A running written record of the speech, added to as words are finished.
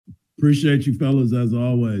Appreciate you fellas as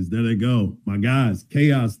always. There they go. My guys,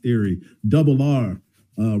 Chaos Theory, Double R,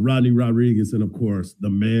 Rodney Rodriguez, and of course, the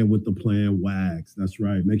man with the plan, Wags. That's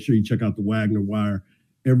right. Make sure you check out the Wagner Wire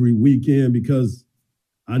every weekend because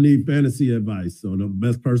I need fantasy advice. So the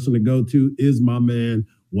best person to go to is my man,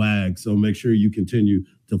 Wags. So make sure you continue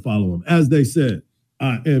to follow him. As they said,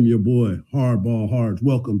 I am your boy, Hardball Hardge.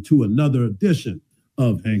 Welcome to another edition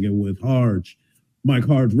of Hangin with Hardge. Mike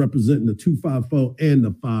Hardge representing the 254 and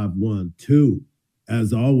the 512.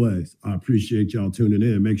 As always, I appreciate y'all tuning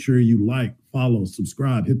in. Make sure you like, follow,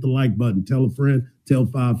 subscribe, hit the like button, tell a friend, tell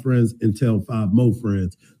 5 friends, and tell 5 more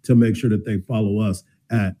friends to make sure that they follow us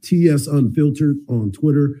at TS Unfiltered on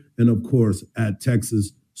Twitter and, of course, at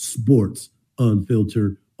Texas Sports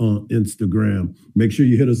Unfiltered on Instagram. Make sure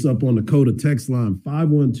you hit us up on the Coda text line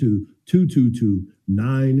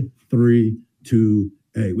 512-222-9328.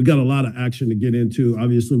 We got a lot of action to get into.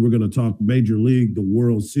 Obviously, we're going to talk Major League, the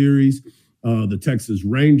World Series. The Texas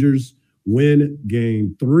Rangers win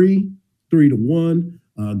Game 3, 3-1.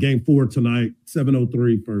 Game 4 tonight,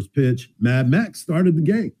 7:03 first pitch. Mad Max started the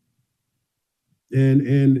game and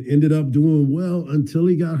ended up doing well until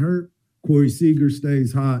he got hurt. Corey Seager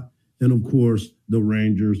stays hot. And, of course, the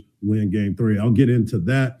Rangers win Game 3. I'll get into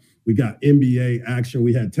that. We got NBA action.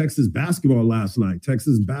 We had Texas basketball last night.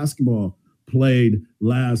 Texas basketball played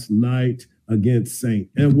last night against St.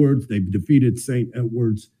 Edwards. They defeated St.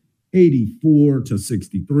 Edwards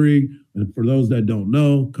 84-63. And for those that don't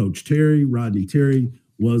know, Coach Terry, Rodney Terry,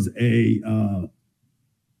 was a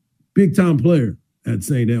big-time player at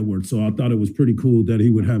St. Edwards. So I thought it was pretty cool that he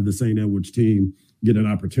would have the St. Edwards team get an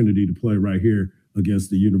opportunity to play right here against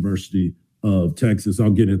the University of Texas.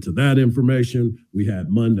 I'll get into that information. We had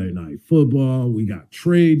Monday Night Football. We got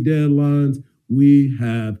trade deadlines. We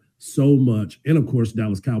have so much. And, of course,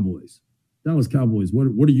 Dallas Cowboys. Dallas Cowboys,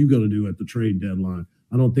 what are you going to do at the trade deadline?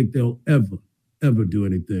 I don't think they'll ever do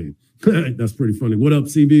anything. That's pretty funny. What up,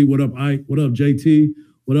 CB? What up, Ike? What up, JT?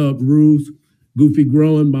 What up, Ruse? Goofy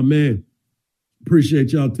Growing, my man.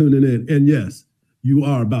 Appreciate y'all tuning in. And, yes, you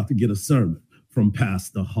are about to get a sermon from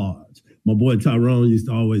Pastor Hardge. My boy Tyrone used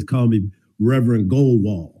to always call me Reverend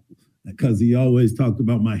Goldwall because he always talked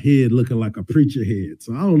about my head looking like a preacher head.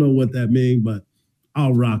 So I don't know what that means, but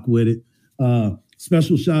I'll rock with it.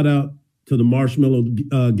 Special shout out to the Marshmallow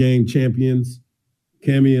Game champions,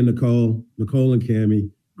 Cammie and Nicole and Cammie.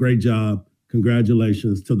 Great job.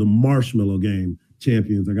 Congratulations to the Marshmallow Game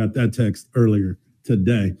champions. I got that text earlier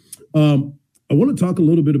today. I want to talk a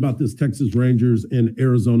little bit about this Texas Rangers and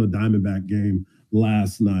Arizona Diamondback game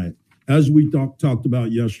last night. As we talked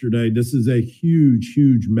about yesterday, this is a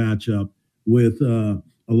huge matchup with a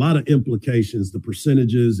lot of implications, the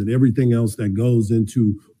percentages and everything else that goes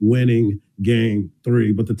into winning Game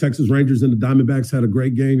 3. But the Texas Rangers and the Diamondbacks had a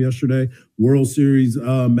great game yesterday. World Series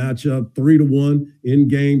matchup, 3-1 in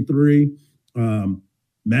Game 3.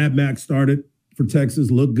 Mad Max started for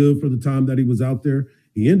Texas, looked good for the time that he was out there.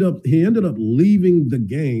 He ended up leaving the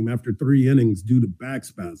game after 3 innings due to back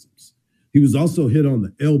spasms. He was also hit on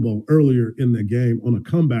the elbow earlier in the game on a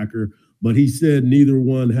comebacker, but he said neither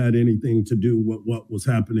one had anything to do with what was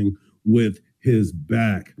happening with his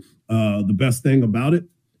back. The best thing about it,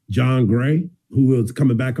 John Gray, who was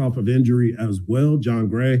coming back off of injury as well. John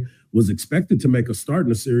Gray was expected to make a start in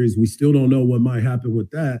the series. We still don't know what might happen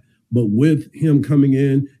with that, but with him coming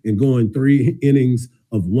in and going 3 innings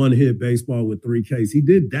of one-hit baseball with 3 Ks, he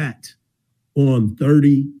did that on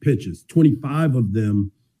 30 pitches. 25 of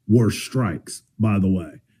them were strikes, by the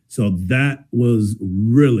way. So that was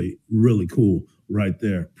really, really cool right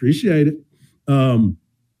there. Appreciate it.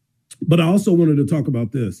 But I also wanted to talk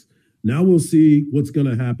about this. Now we'll see what's going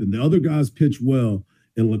to happen. The other guys pitched well,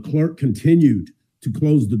 and Leclerc continued to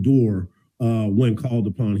close the door when called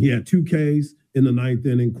upon. He had 2 Ks in the 9th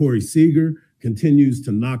inning. Corey Seager continues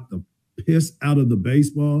to knock the piss out of the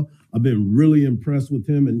baseball. I've been really impressed with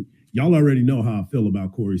him, and y'all already know how I feel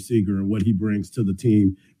about Corey Seager and what he brings to the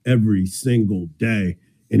team every single day,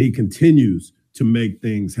 and he continues to make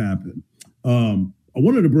things happen. I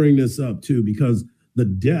wanted to bring this up, too, because the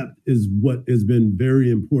depth is what has been very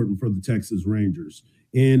important for the Texas Rangers,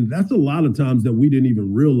 and that's a lot of times that we didn't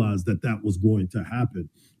even realize that that was going to happen.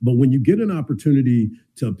 But when you get an opportunity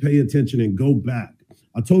to pay attention and go back,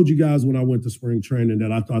 I told you guys when I went to spring training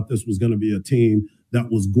that I thought this was going to be a team that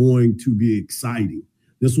was going to be exciting.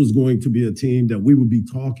 This was going to be a team that we would be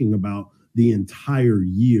talking about the entire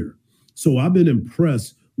year. So I've been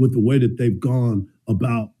impressed with the way that they've gone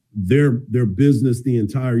about their business the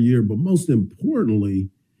entire year. But most importantly,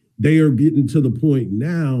 they are getting to the point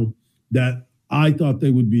now that I thought they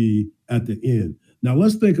would be at the end. Now,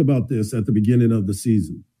 let's think about this at the beginning of the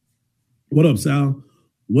season. What up, Sal?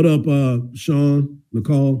 What up, Sean,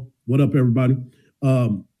 Nicole? What up, everybody?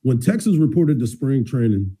 When Texas reported to spring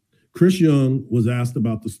training, Chris Young was asked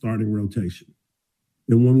about the starting rotation.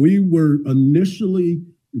 And when we were initially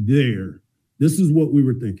there, this is what we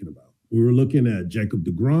were thinking about. We were looking at Jacob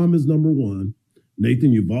deGrom as number 1,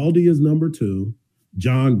 Nathan Uvalde as number 2,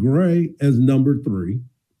 John Gray as number 3,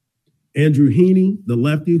 Andrew Hangin, the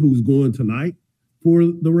lefty who's going tonight for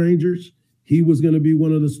the Rangers, he was going to be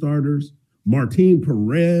one of the starters. Martin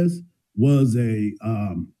Perez was an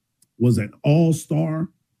all-star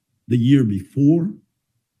the year before.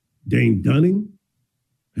 Dane Dunning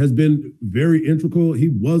has been very integral. He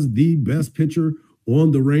was the best pitcher on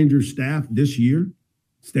the Rangers staff this year.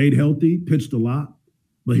 Stayed healthy, pitched a lot.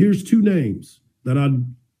 But here's 2 names that I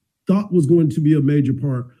thought was going to be a major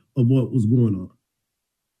part of what was going on.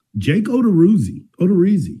 Jake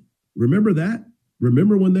Odorizzi. Remember that?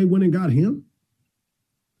 Remember when they went and got him?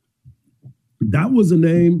 That was a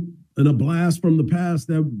name and a blast from the past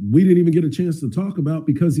that we didn't even get a chance to talk about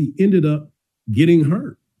because he ended up getting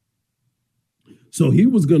hurt. So he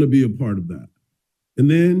was going to be a part of that.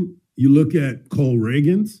 And then you look at Cole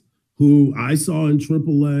Reagans, who I saw in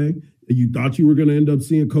AAA. You thought you were going to end up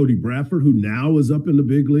seeing Cody Bradford, who now is up in the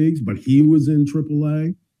big leagues, but he was in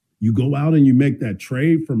AAA. You go out and you make that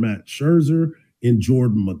trade for Matt Scherzer and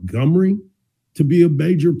Jordan Montgomery to be a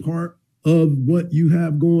major part of what you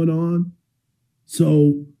have going on.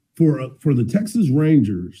 So for the Texas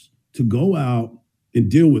Rangers to go out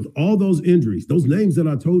and deal with all those injuries, those names that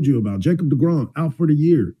I told you about, Jacob deGrom out for the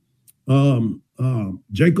year,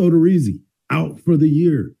 Jake Odorizzi out for the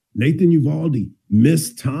year, Nathan Uvalde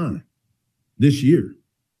missed time this year.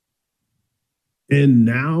 And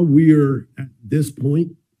now we're at this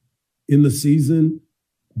point in the season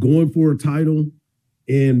going for a title,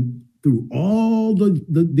 and through all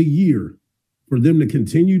the year for them to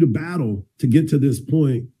continue to battle to get to this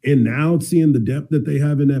point, and now seeing the depth that they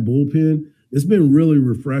have in that bullpen, it's been really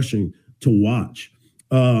refreshing to watch.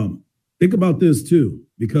 Think about this too,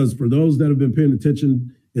 because for those that have been paying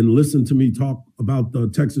attention and listened to me talk about the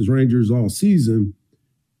Texas Rangers all season,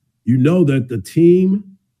 you know that the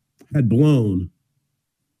team had blown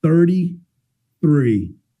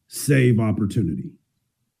 33 save opportunity.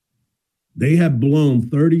 They have blown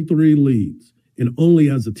 33 leads and only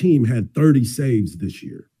as a team had 30 saves this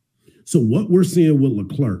year. So what we're seeing with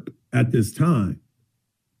Leclerc at this time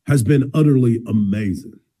has been utterly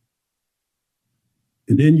amazing.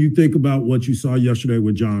 And then you think about what you saw yesterday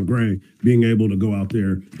with John Gray being able to go out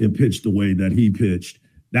there and pitch the way that he pitched.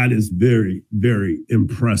 That is very, very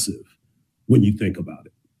impressive when you think about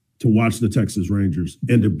it, to watch the Texas Rangers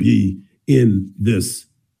and to be in this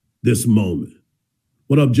moment.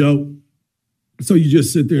 What up, Joe? So you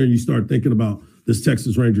just sit there and you start thinking about this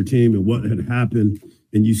Texas Ranger team and what had happened,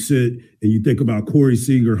 and you sit and you think about Corey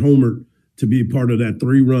Seager homered to be part of that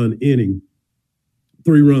 3-run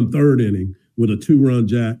third inning with a 2-run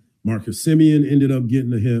jack. Marcus Semien ended up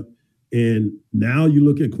getting a hit, and now you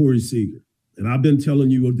look at Corey Seager, and I've been telling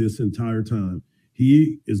you this entire time,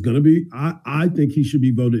 he is going to be, I think he should be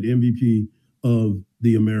voted MVP of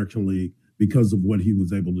the American League because of what he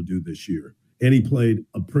was able to do this year. And he played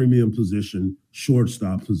a premium position,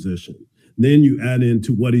 shortstop position. Then you add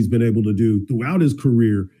into what he's been able to do throughout his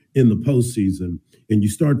career in the postseason, and you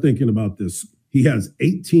start thinking about this. He has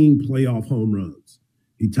 18 playoff home runs.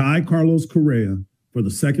 He tied Carlos Correa for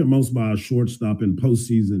the second most by a shortstop in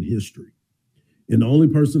postseason history. And the only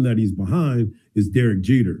person that he's behind is Derek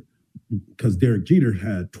Jeter, because Derek Jeter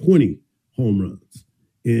had 20 home runs.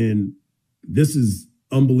 And this is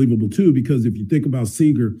unbelievable too, because if you think about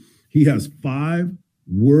Seager, he has 5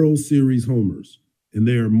 World Series homers, and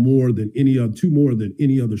they are more than two more than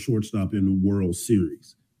any other shortstop in the World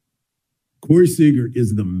Series. Corey Seager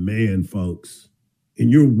is the man, folks. And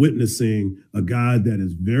you're witnessing a guy that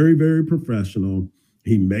is very, very professional.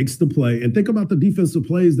 He makes the play. And think about the defensive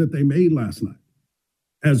plays that they made last night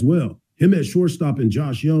as well. Him at shortstop and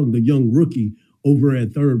Josh Young, the young rookie over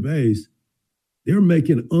at third base, they're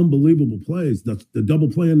making unbelievable plays. The double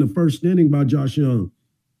play in the first inning by Josh Young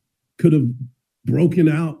could have broken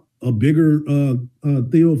out a bigger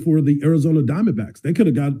deal for the Arizona Diamondbacks. They could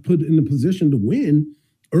have got put in the position to win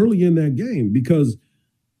early in that game, because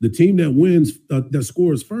the team that wins, that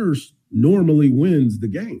scores first, normally wins the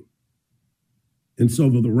game. And so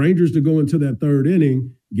for the Rangers to go into that third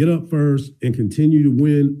inning, get up first, and continue to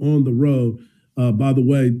win on the road. By the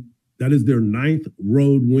way, that is their 9th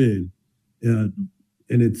road win. And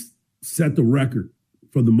it's set the record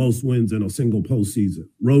for the most wins in a single postseason,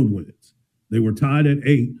 road wins. They were tied at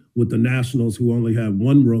 8 with the Nationals, who only had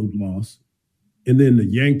 1 road loss. And then the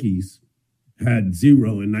Yankees had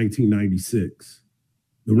 0 in 1996.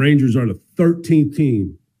 The Rangers are the 13th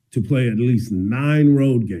team to play at least 9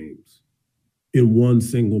 road games in one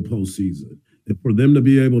single postseason. And for them to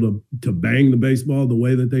be able to bang the baseball the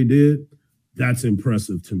way that they did, that's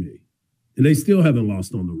impressive to me. And they still haven't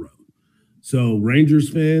lost on the road. So Rangers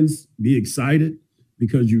fans, be excited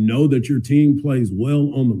because you know that your team plays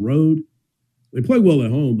well on the road. They play well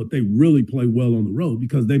at home, but they really play well on the road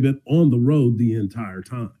because they've been on the road the entire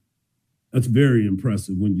time. That's very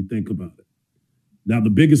impressive when you think about it. Now, the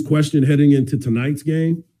biggest question heading into tonight's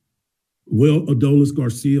game, will Adolis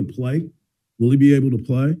Garcia play? Will he be able to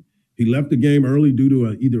play? He left the game early due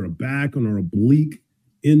to either a back or oblique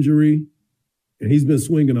injury, and he's been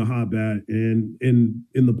swinging a hot bat. And in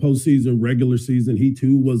the postseason, regular season, he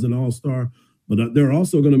too was an all-star. But they're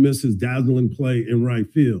also going to miss his dazzling play in right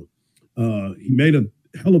field. He made a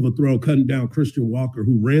hell of a throw cutting down Christian Walker,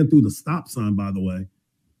 who ran through the stop sign, by the way,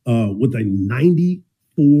 with a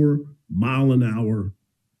 94-mile-an-hour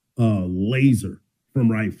laser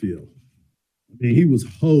from right field. I mean, he was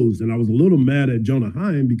hosed, and I was a little mad at Jonah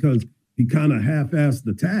Heim because he kind of half-assed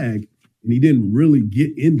the tag, and he didn't really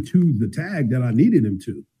get into the tag that I needed him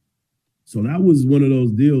to. So that was one of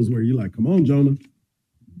those deals where you're like, come on, Jonah.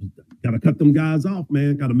 Got to cut them guys off,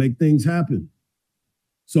 man. Got to make things happen.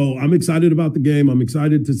 So I'm excited about the game. I'm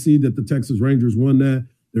excited to see that the Texas Rangers won that.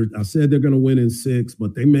 I said they're going to win in 6,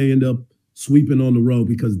 but they may end up sweeping on the road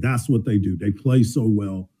because that's what they do. They play so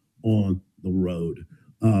well on the road.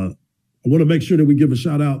 I want to make sure that we give a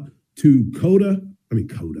shout out to Coda,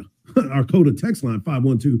 our Coda text line,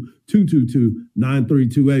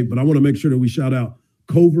 512-222-9328. But I want to make sure that we shout out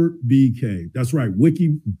Covert BK. That's right,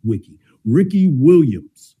 Ricky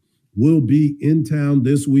Williams will be in town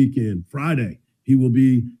this weekend, Friday. He will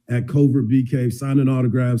be at Covert BK signing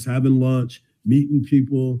autographs, having lunch, meeting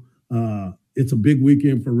people. It's a big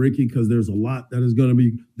weekend for Ricky because there's a lot that is going to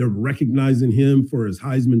be, they're recognizing him for his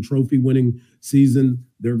Heisman Trophy winning season.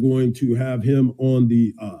 They're going to have him on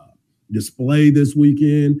the display this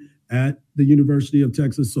weekend at the University of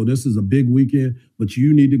Texas. So this is a big weekend, but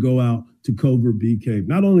you need to go out to Covert BK,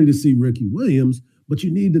 not only to see Ricky Williams, but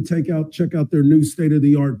you need to check out their new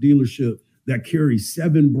state-of-the-art dealership that carries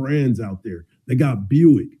 7 brands out there. They got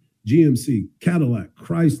Buick, GMC, Cadillac,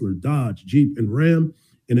 Chrysler, Dodge, Jeep, and Ram.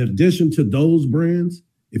 In addition to those brands,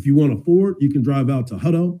 if you want a Ford, you can drive out to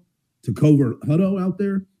Covert Hutto out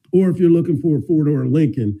there. Or if you're looking for a Ford or a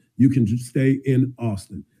Lincoln, you can just stay in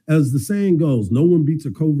Austin. As the saying goes, no one beats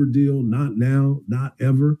a Covert deal, not now, not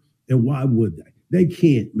ever. And why would they? They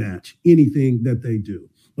can't match anything that they do,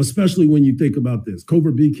 especially when you think about this.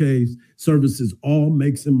 Covert BK services all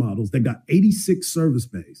makes and models. They got 86 service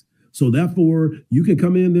bays. So therefore, you can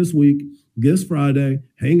come in this week, this Friday,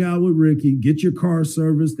 hang out with Ricky, get your car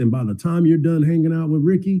serviced, and by the time you're done hanging out with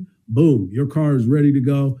Ricky, boom, your car is ready to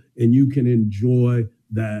go, and you can enjoy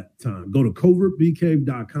that time. Go to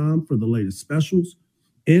covertbcave.com for the latest specials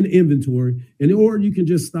and inventory, or you can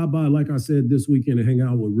just stop by, like I said, this weekend and hang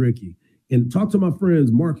out with Ricky. And talk to my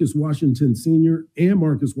friends, Marcus Washington Sr. and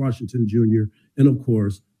Marcus Washington Jr., and of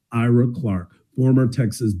course, Ira Clark, former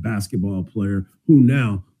Texas basketball player who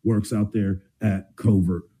now works out there at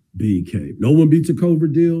Covert BK. No one beats a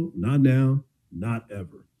Covert deal, not now, not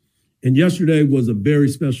ever. And yesterday was a very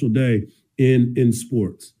special day in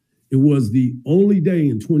sports. It was the only day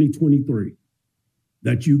in 2023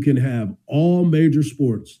 that you can have all major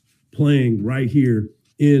sports playing right here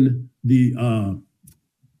in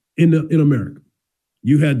America.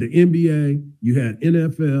 You had the NBA, you had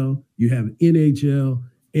NFL, you have NHL,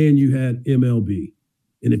 and you had MLB.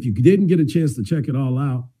 And if you didn't get a chance to check it all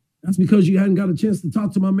out, that's because you hadn't got a chance to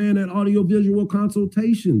talk to my man at Audiovisual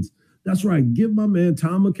Consultations. That's right. Give my man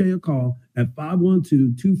Tom McKay a call at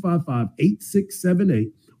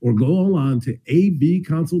 512-255-8678 or go online to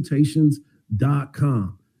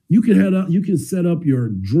abconsultations.com. You can set up your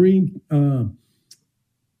dream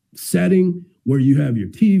setting where you have your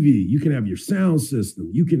TV, you can have your sound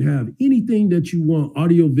system, you can have anything that you want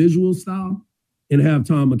audio-visual style, and have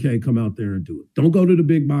Tom McKay come out there and do it. Don't go to the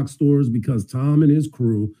big box stores because Tom and his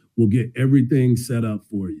crew will get everything set up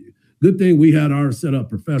for you. Good thing we had ours set up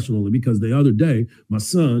professionally because the other day, my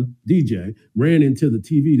son, DJ, ran into the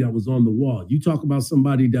TV that was on the wall. You talk about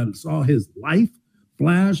somebody that saw his life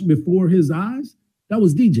flash before his eyes, that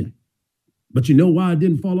was DJ. But you know why it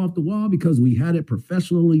didn't fall off the wall? Because we had it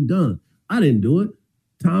professionally done. I didn't do it.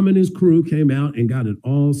 Tom and his crew came out and got it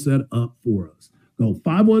all set up for us. Go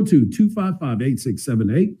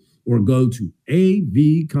 512-255-8678 or go to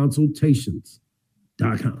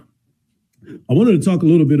avconsultations.com. I wanted to talk a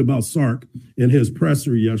little bit about Sark and his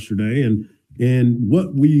presser yesterday and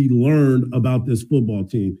what we learned about this football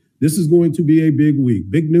team. This is going to be a big week.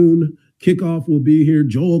 Big noon Kickoff will be here.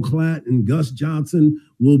 Joel Klatt and Gus Johnson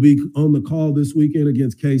will be on the call this weekend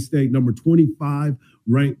against K-State, number 25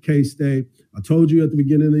 ranked K-State. I told you at the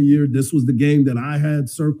beginning of the year, this was the game that I had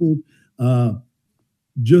circled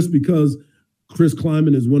just because Chris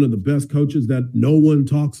Kleiman is one of the best coaches that no one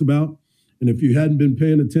talks about. And if you hadn't been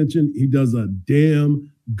paying attention, he does a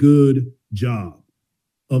damn good job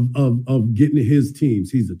of getting his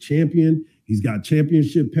teams. He's a champion. He's got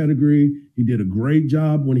championship pedigree. He did a great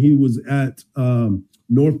job when he was at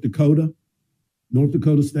North Dakota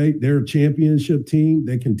State. They're a championship team.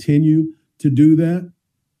 They continue to do that.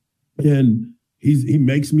 And he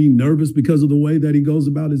makes me nervous because of the way that he goes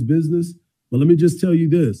about his business. But let me just tell you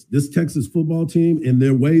this Texas football team and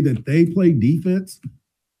their way that they play defense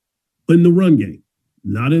in the run game,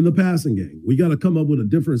 not in the passing game. We got to come up with a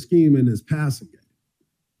different scheme in this passing game.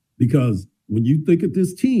 Because when you think of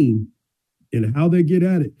this team and how they get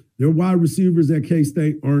at it, their wide receivers at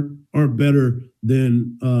K-State aren't better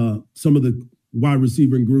than some of the wide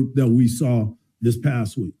receiving group that we saw this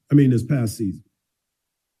past season.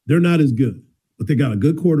 They're not as good, but they got a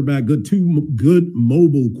good quarterback, two good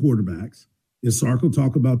mobile quarterbacks. And Sark will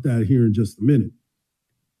talk about that here in just a minute.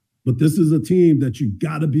 But this is a team that you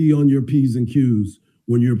got to be on your P's and Q's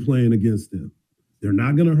when you're playing against them. They're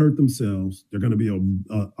not going to hurt themselves. They're going to be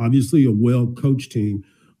obviously a well-coached team.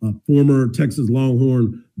 Former Texas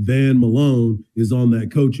Longhorn Van Malone is on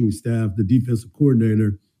that coaching staff, the defensive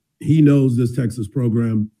coordinator. He knows this Texas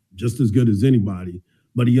program just as good as anybody,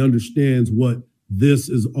 but he understands what this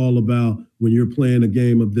is all about when you're playing a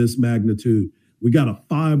game of this magnitude. We got a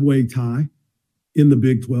 5-way tie in the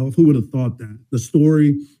Big 12. Who would have thought that? The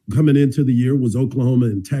story coming into the year was Oklahoma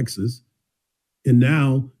and Texas. And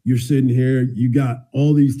now you're sitting here, you got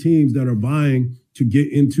all these teams that are vying to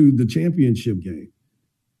get into the championship game.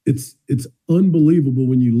 It's unbelievable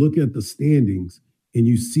when you look at the standings and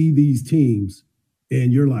you see these teams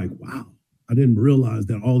and you're like, wow, I didn't realize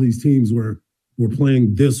that all these teams were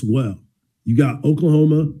playing this well. You got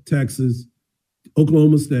Oklahoma, Texas,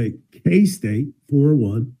 Oklahoma State, K-State,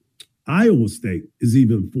 4-1. Iowa State is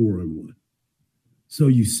even 4-1. So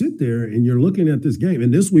you sit there and you're looking at this game.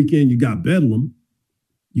 And this weekend, you got Bedlam.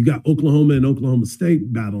 You got Oklahoma and Oklahoma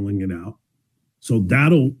State battling it out. So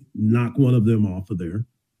that'll knock one of them off of there.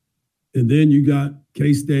 And then you got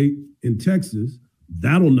K-State and Texas.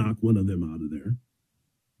 That'll knock one of them out of there.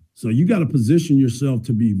 So you got to position yourself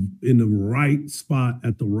to be in the right spot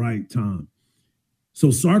at the right time.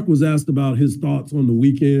 So Sark was asked about his thoughts on the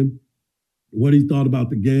weekend, what he thought about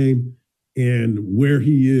the game, and where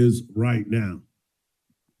he is right now.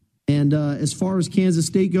 And as far as Kansas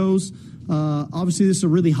State goes, obviously this is a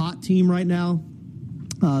really hot team right now.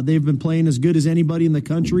 They've been playing as good as anybody in the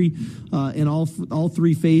country in all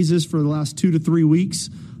three phases for the last 2 to 3 weeks.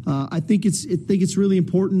 I think it's really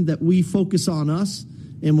important that we focus on us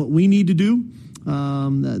and what we need to do.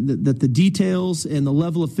 That the details and the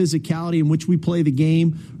level of physicality in which we play the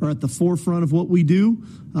game are at the forefront of what we do.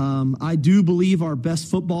 I do believe our best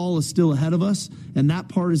football is still ahead of us, and that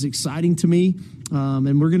part is exciting to me.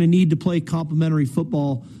 And we're going to need to play complementary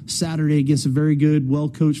football Saturday against a very good,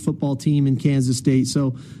 well-coached football team in Kansas State.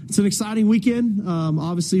 So it's an exciting weekend.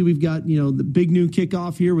 Obviously, we've got the big new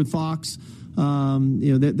kickoff here with Fox.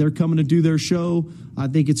 They're coming to do their show. I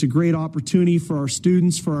think it's a great opportunity for our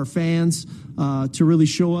students, for our fans, to really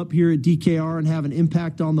show up here at DKR and have an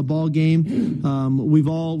impact on the ball game. We've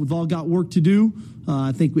all got work to do.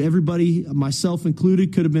 I think everybody, myself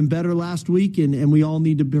included, could have been better last week, and we all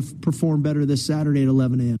need to perform better this Saturday at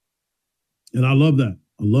 11 a.m. And I love that.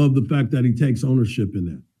 I love the fact that he takes ownership in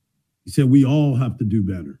that. He said we all have to do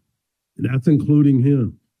better, and that's including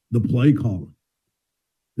him, the play caller.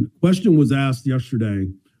 And the question was asked yesterday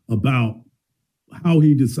about how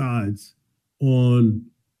he decides on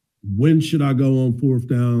when should I go on fourth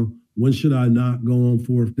down, when should I not go on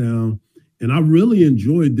fourth down. And I really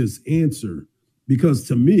enjoyed this answer because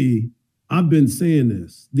to me, I've been saying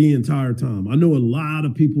this the entire time. I know a lot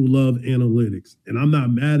of people love analytics, and I'm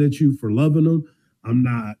not mad at you for loving them. I'm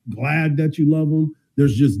not glad that you love them.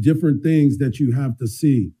 There's just different things that you have to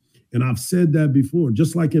see. And I've said that before,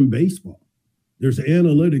 just like in baseball. There's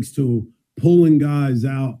analytics to pulling guys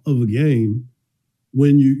out of a game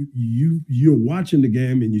when you're watching the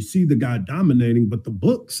game and you see the guy dominating, but the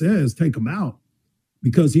book says take him out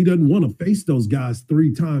because he doesn't want to face those guys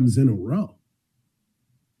 3 times in a row.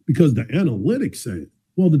 Because the analytics say,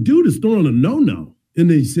 well, the dude is throwing a no-no in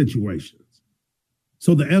these situations.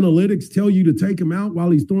 So the analytics tell you to take him out while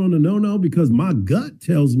he's throwing a no-no because my gut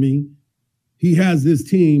tells me he has this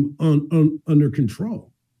team under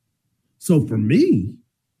control. So for me,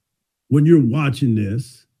 when you're watching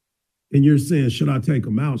this and you're saying, should I take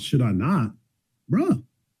him out? Should I not? Bruh,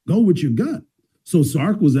 go with your gut. So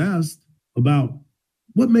Sark was asked about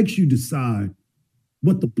what makes you decide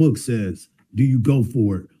what the book says. Do you go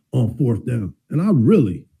for it on fourth down? And I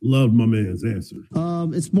really loved my man's answer.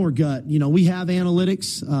 It's more gut. We have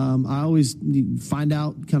analytics. I always find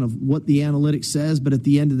out kind of what the analytics says, but at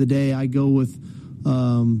the end of the day, I go with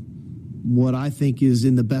what I think is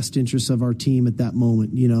in the best interest of our team at that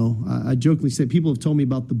moment. I jokingly say people have told me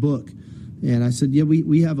about the book, and I said, yeah,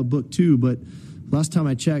 we have a book too, but last time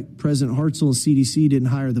I checked, President Hartzell and CDC didn't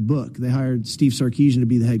hire the book. They hired Steve Sarkisian to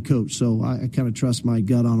be the head coach. So I kind of trust my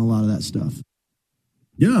gut on a lot of that stuff.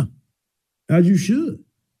 Yeah, as you should.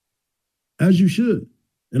 As you should.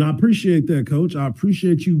 And I appreciate that, Coach. I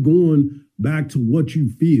appreciate you going back to what you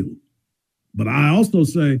feel. But I also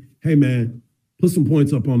say, hey, man, put some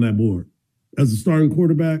points up on that board. As a starting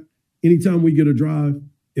quarterback, anytime we get a drive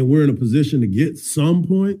and we're in a position to get some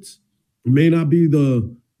points, it may not be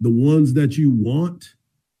the ones that you want,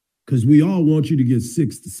 because we all want you to get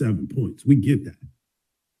 6 to 7 points. We get that.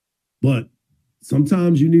 But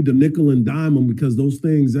sometimes you need to nickel and dime them because those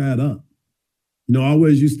things add up. I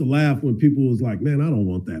always used to laugh when people was like, man, I don't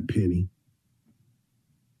want that penny.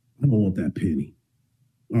 I don't want that penny.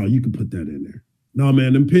 Oh, you can put that in there. No,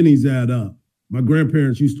 man, them pennies add up. My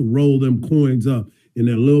grandparents used to roll them coins up in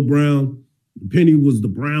that little brown. The penny was the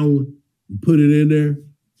brown one. You put it in there,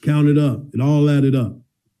 count it up. It all added up.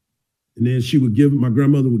 And then my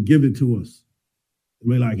grandmother would give it to us.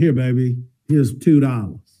 And be like, here, baby, here's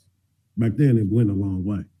 $2. Back then, it went a long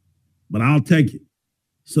way. But I'll take it.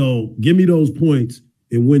 So give me those points.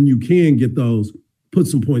 And when you can get those, put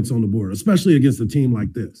some points on the board, especially against a team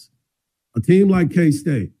like this. A team like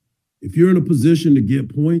K-State, if you're in a position to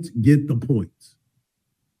get points, get the points.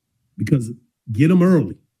 Because get them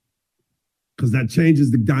early. Because that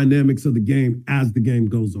changes the dynamics of the game as the game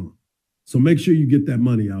goes on. So make sure you get that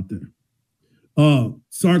money out there.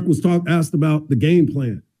 Sark was asked about the game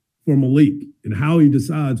plan for Malik and how he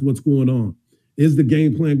decides what's going on. Is the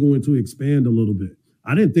game plan going to expand a little bit?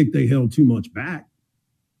 I didn't think they held too much back.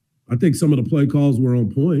 I think some of the play calls were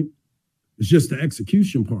on point. It's just the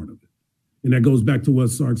execution part of it. And that goes back to what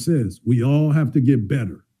Sark says. We all have to get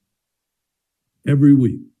better every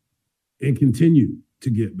week and continue to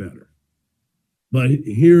get better. But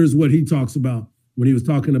here's what he talks about when he was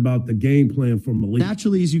talking about the game plan for Malik.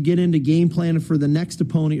 Naturally, as you get into game planning for the next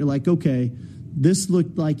opponent, you're like, okay, this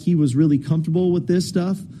looked like he was really comfortable with this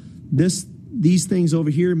stuff. These things over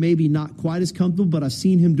here, maybe not quite as comfortable, but I've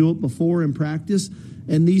seen him do it before in practice.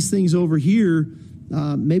 And these things over here,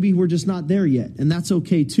 maybe we're just not there yet. And that's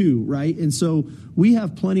okay too, right? And so we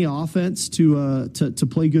have plenty of offense to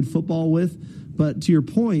play good football with. But to your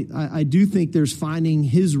point, I do think there's finding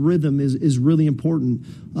his rhythm is really important,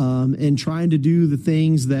 and trying to do the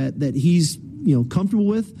things that he's comfortable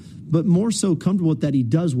with, but more so comfortable with that he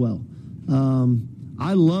does well.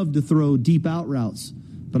 I love to throw deep out routes,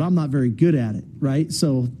 but I'm not very good at it, right?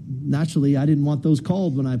 So naturally, I didn't want those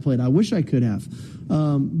called when I played. I wish I could have.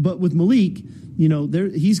 But with Malik,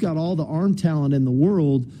 he's got all the arm talent in the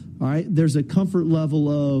world. All right, there's a comfort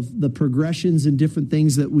level of the progressions and different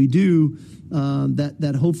things that we do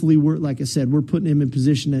that hopefully like I said, we're putting him in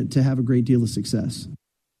position to have a great deal of success.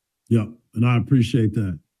 Yeah, and I appreciate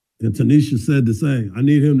that. And Tanisha said the same. I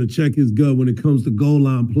need him to check his gut when it comes to goal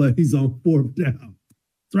line plays on fourth down.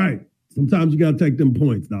 That's right. Sometimes you got to take them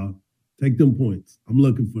points, dog. Take them points. I'm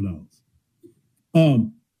looking for those.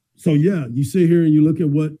 So, yeah, you sit here and you look at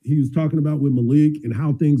what he was talking about with Malik and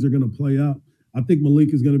how things are going to play out. I think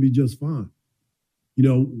Malik is going to be just fine.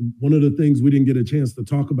 One of the things we didn't get a chance to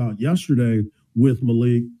talk about yesterday with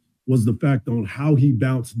Malik was the fact on how he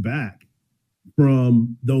bounced back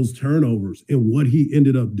from those turnovers and what he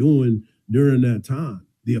ended up doing during that time,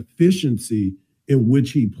 the efficiency in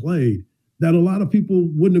which he played that a lot of people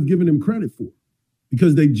wouldn't have given him credit for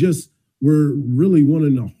because they just were really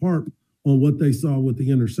wanting to harp on what they saw with the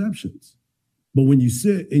interceptions. But when you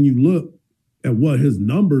sit and you look at what his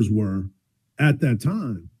numbers were at that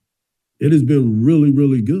time, it has been really,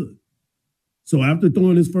 really good. So after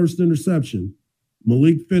throwing his first interception,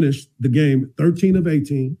 Malik finished the game 13 of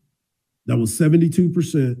 18. That was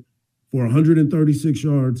 72% for 136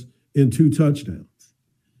 yards and 2 touchdowns.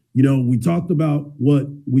 We talked about what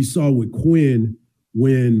we saw with Quinn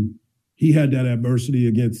when he had that adversity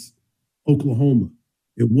against Oklahoma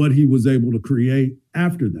and what he was able to create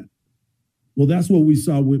after that. Well, that's what we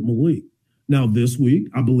saw with Malik. Now, this week,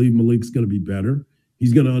 I believe Malik's going to be better.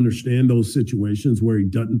 He's going to understand those situations where he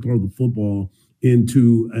doesn't throw the football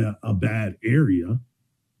into a bad area,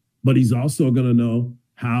 but he's also going to know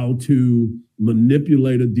how to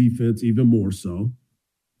manipulate a defense even more so.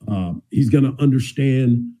 He's going to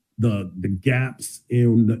understand the gaps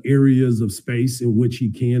in the areas of space in which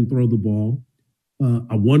he can throw the ball.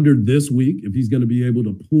 I wondered this week if he's going to be able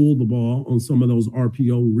to pull the ball on some of those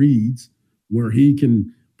RPO reads where he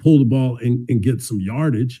can pull the ball and get some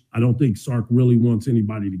yardage. I don't think Sark really wants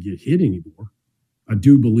anybody to get hit anymore. I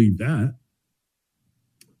do believe that.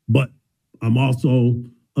 But I'm also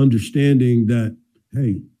understanding that,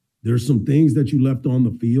 hey, there's some things that you left on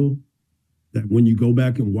the field that when you go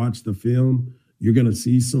back and watch the film, you're going to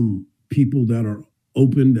see some people that are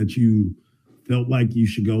open that you felt like you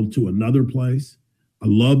should go to another place. I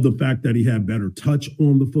love the fact that he had better touch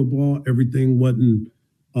on the football. Everything wasn't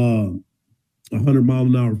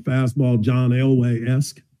 100-mile-an-hour fastball, John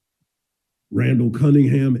Elway-esque, Randall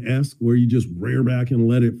Cunningham-esque, where you just rear back and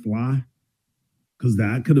let it fly, because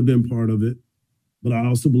that could have been part of it. But I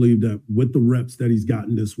also believe that with the reps that he's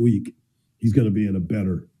gotten this week, he's going to be in a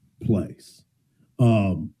better place.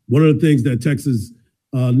 One of the things that Texas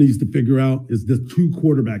needs to figure out is the two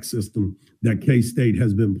quarterback system that K-State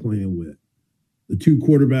has been playing with. The two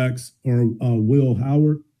quarterbacks are Will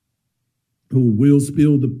Howard, who will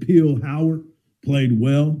spill the peel. Howard played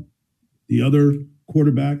well. The other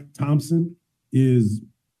quarterback, Thompson, is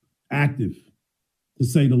active, to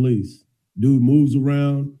say the least. Dude moves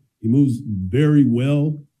around. He moves very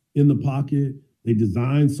well in the pocket. They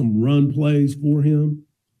designed some run plays for him.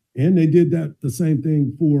 And they did the same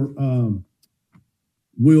thing for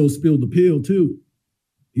Will Spill the Peel, too.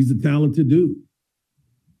 He's a talented dude.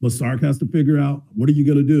 But Sark has to figure out, what are you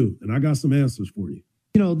going to do? And I got some answers for you.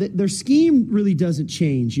 You know, their scheme really doesn't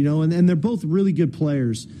change, you know, and they're both really good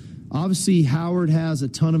players. Obviously, Howard has a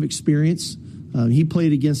ton of experience. He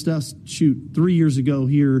played against us, 3 years ago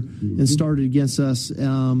here and started against us.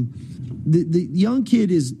 The young kid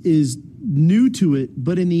is new to it,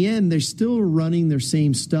 but in the end, they're still running their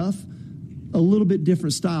same stuff, a little bit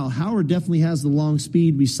different style. Howard definitely has the long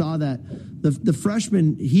speed. We saw that. The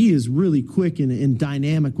freshman, he is really quick and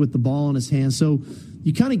dynamic with the ball in his hands. So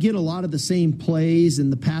you kind of get a lot of the same plays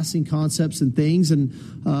and the passing concepts and things, and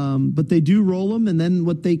but they do roll them. And then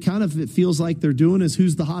what they kind of, it feels like they're doing is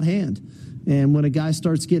who's the hot hand. And when a guy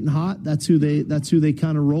starts getting hot, that's who they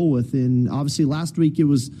kind of roll with. And obviously last week it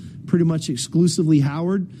was pretty much exclusively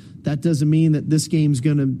Howard. That doesn't mean that this game's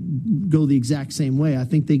going to go the exact same way. I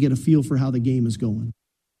think they get a feel for how the game is going.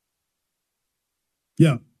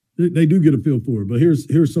 Yeah, they do get a feel for it. But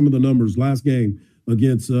here's some of the numbers. Last game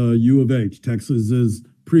against U of H, Texas's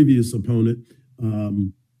previous opponent.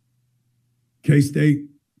 K-State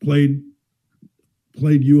played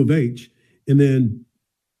U of H, and then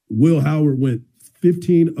Will Howard went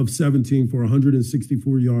 15 of 17 for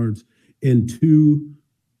 164 yards and 2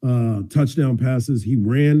 touchdown passes. He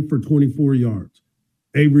ran for 24 yards.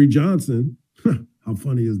 Avery Johnson, how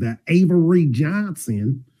funny is that? Avery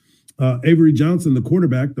Johnson, the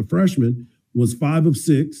quarterback, the freshman, was 5 of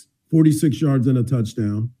 6, 46 yards and a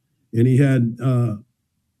touchdown. And he had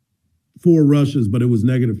 4 rushes, but it was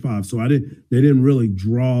 -5. So they didn't really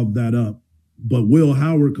draw that up. But Will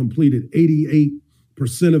Howard completed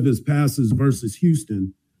 88% of his passes versus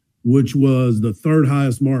Houston, which was the 3rd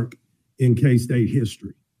highest mark in K-State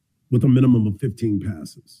history, with a minimum of 15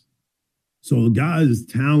 passes. So the guy is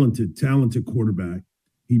talented quarterback.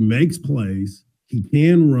 He makes plays, he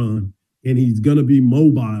can run, and he's going to be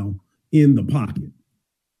mobile in the pocket.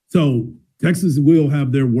 So Texas will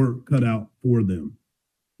have their work cut out for them.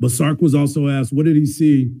 But Sark was also asked, what did he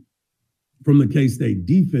see from the K-State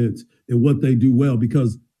defense and what they do well?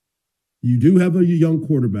 Because you do have a young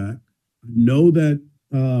quarterback. I know that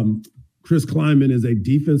Chris Kleiman is a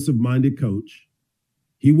defensive-minded coach.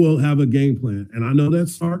 He will have a game plan. And I know that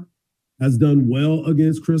Sark has done well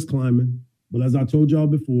against Chris Kleiman, but as I told y'all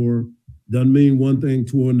before, doesn't mean one thing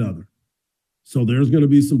to another. So there's going to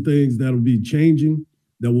be some things that will be changing,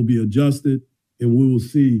 that will be adjusted, and we will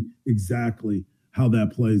see exactly how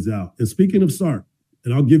that plays out. And speaking of Sark,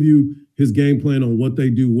 and I'll give you his game plan on what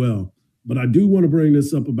they do well, but I do want to bring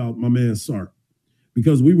this up about my man Sark,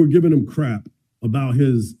 because we were giving him crap about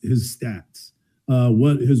his stats,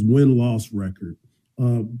 what his win-loss record,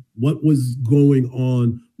 what was going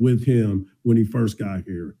on with him when he first got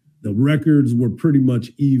here. The records were pretty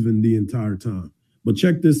much even the entire time. But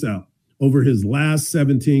check this out. Over his last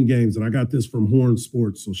 17 games, and I got this from Horn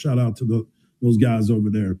Sports, so shout out to those guys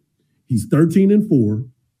over there. He's 13-4,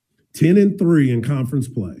 10-3 in conference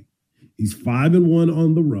play. He's 5-1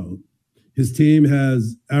 on the road. His team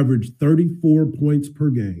has averaged 34 points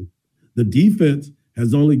per game. The defense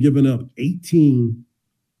has only given up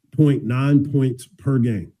 18.9 points per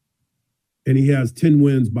game. And he has 10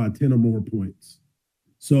 wins by 10 or more points.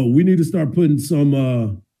 So we need to start putting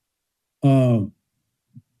some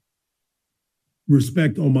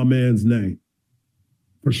respect on my man's name,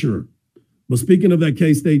 for sure. But speaking of that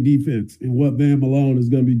K-State defense and what Van Malone is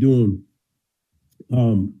going to be doing,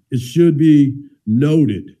 it should be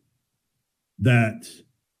noted that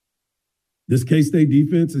this K-State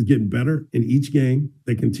defense is getting better in each game.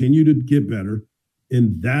 They continue to get better.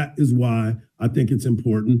 And that is why I think it's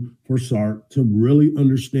important for Sark to really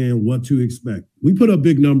understand what to expect. We put up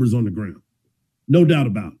big numbers on the ground, no doubt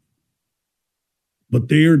about it. But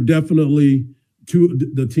they are definitely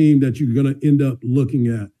the team that you're going to end up looking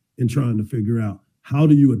at and trying to figure out, how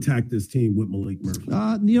do you attack this team with Malik Murphy?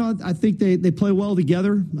 I think they play well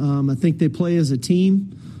together. I think they play as a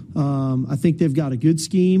team. I think they've got a good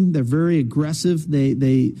scheme. They're very aggressive.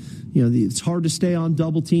 It's hard to stay on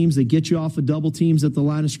double teams. They get you off of double teams at the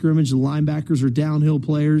line of scrimmage. The linebackers are downhill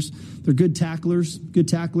players. They're good tacklers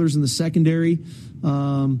in the secondary.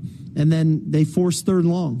 And then they force third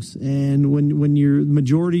and longs. And when your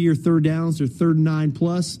majority of your third downs are 3rd and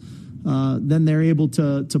 9+, then they're able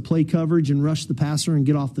to play coverage and rush the passer and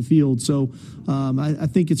get off the field. So I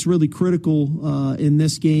think it's really critical in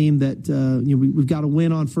this game that we've got to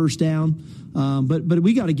win on first down. But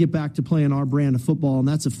we got to get back to playing our brand of football, and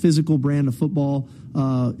that's a physical brand of football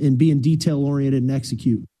and being detail-oriented and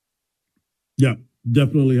execute. Yeah,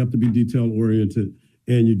 definitely have to be detail-oriented,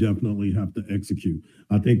 and you definitely have to execute.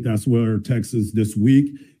 I think that's where Texas this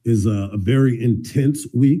week is a very intense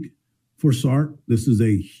week for Sark. This is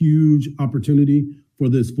a huge opportunity for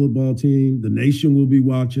this football team. The nation will be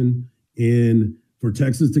watching, and for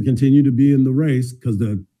Texas to continue to be in the race, because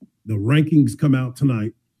the rankings come out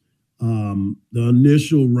tonight. The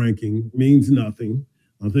initial ranking means nothing.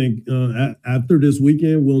 I think after this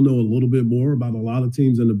weekend, we'll know a little bit more about a lot of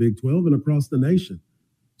teams in the Big 12 and across the nation.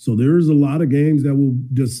 So there's a lot of games that will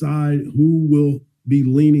decide who will be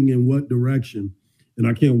leaning in what direction. And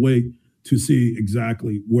I can't wait to see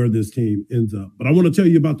exactly where this team ends up. But I want to tell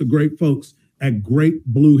you about the great folks at Great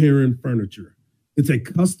Blue Heron Furniture. It's a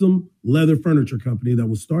custom leather furniture company that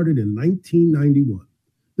was started in 1991.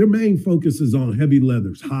 Their main focus is on heavy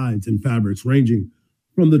leathers, hides, and fabrics ranging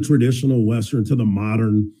from the traditional Western to the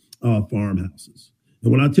modern farmhouses.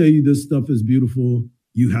 And when I tell you this stuff is beautiful,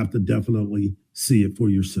 you have to definitely see it for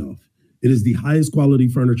yourself. It is the highest quality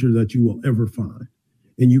furniture that you will ever find.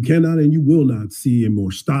 And you cannot and you will not see a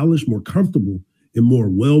more stylish, more comfortable, and more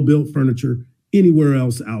well-built furniture anywhere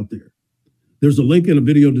else out there. There's a link in a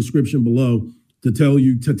video description below to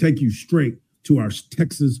take you straight to our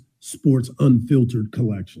Texas Sports Unfiltered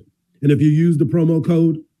collection. And if you use the promo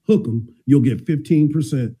code HOOK'em, you'll get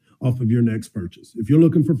 15% off of your next purchase. If you're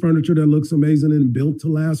looking for furniture that looks amazing and built to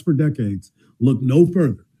last for decades, look no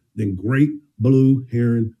further than Great Blue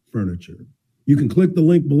Heron Furniture. You can click the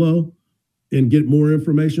link below and get more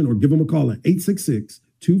information, or give them a call at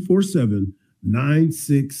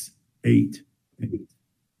 866-247-9688.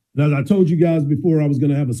 Now, as I told you guys before, I was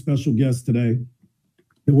going to have a special guest today,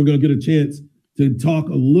 and we're going to get a chance to talk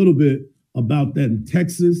a little bit about that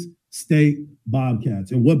Texas State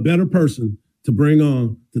Bobcats. And what better person to bring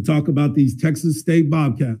on to talk about these Texas State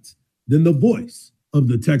Bobcats than the voice of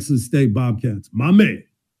the Texas State Bobcats, my man,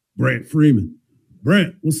 Brant Freeman.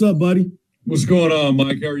 Brant, what's up, buddy? What's going on,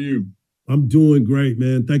 Mike? How are you? I'm doing great,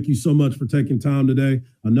 man. Thank you so much for taking time today.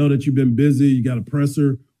 I know that you've been busy. You got a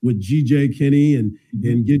presser with G.J. Kinney and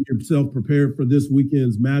getting yourself prepared for this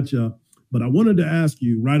weekend's matchup. But I wanted to ask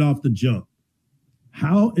you right off the jump,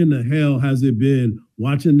 how in the hell has it been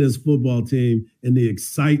watching this football team and the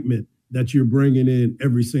excitement that you're bringing in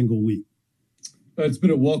every single week? It's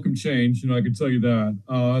been a welcome change. I can tell you that.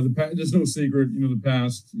 There's no secret, the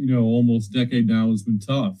past, almost decade now has been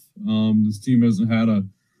tough. This team hasn't had a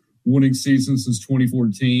winning season since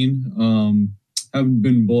 2014. Haven't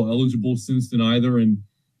been bowl eligible since then either. And,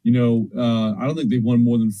 I don't think they've won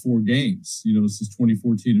more than 4 games, since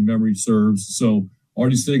 2014 if memory serves. So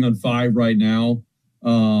already sitting on 5 right now.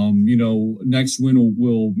 Next win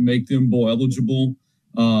will make them bowl eligible.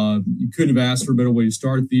 You couldn't have asked for a better way to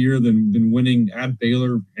start the year than winning at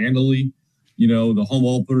Baylor handily. The home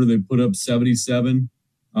opener, they put up 77.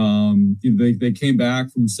 They came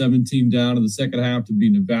back from 17 down in the second half to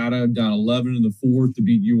beat Nevada, down 11 in the fourth to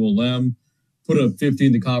beat ULM, put up 50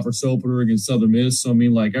 in the conference opener against Southern Miss. So,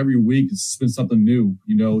 every week it's been something new,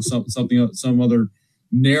 some other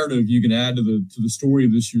narrative you can add to the story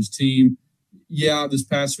of this year's team. Yeah, this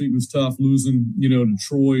past week was tough losing, to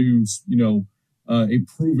Troy, who's, a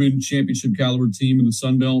proven championship caliber team in the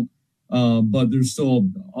Sun Belt. But there's still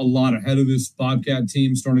a lot ahead of this Bobcat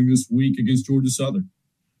team starting this week against Georgia Southern.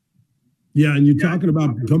 Yeah, and you're talking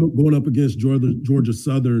about going up against Georgia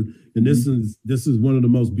Southern, and this is one of the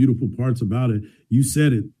most beautiful parts about it. You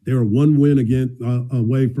said it; they're one win again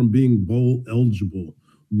away from being bowl eligible.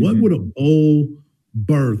 What would a bowl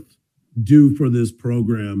berth do for this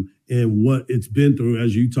program, and what it's been through,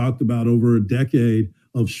 as you talked about, over a decade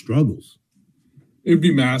of struggles? It would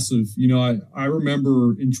be massive. I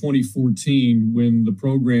remember in 2014 when the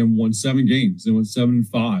program won 7 games. They went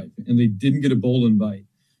 7-5, and they didn't get a bowl invite.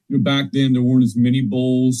 Back then there weren't as many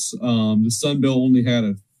bowls. The Sun Belt only had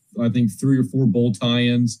I think 3 or 4 bowl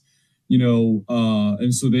tie-ins,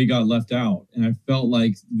 and so they got left out. And I felt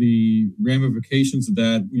like the ramifications of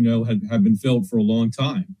that, had been felt for a long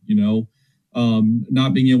time.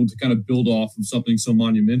 Not being able to kind of build off of something so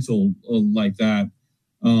monumental like that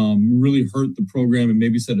really hurt the program and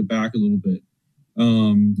maybe set it back a little bit.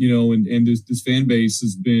 And this fan base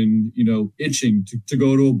has been, itching to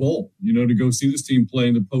go to a bowl, to go see this team play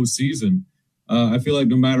in the postseason. I feel like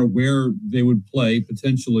no matter where they would play,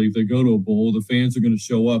 potentially, if they go to a bowl, the fans are going to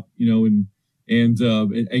show up, and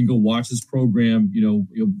go watch this program,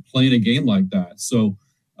 playing a game like that. So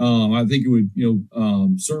I think it would,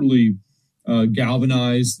 certainly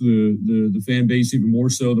galvanize the fan base even more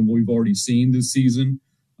so than what we've already seen this season.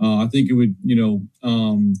 I think it would,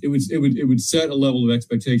 it would set a level of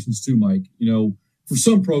expectations too, Mike. For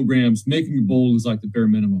some programs, making a bowl is like the bare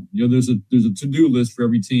minimum. There's a to-do list for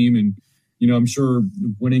every team, and I'm sure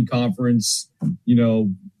the winning conference,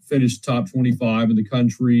 finish top 25 in the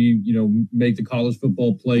country, make the college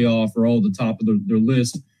football playoff, or all at the top of their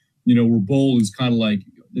list. Where bowl is kind of like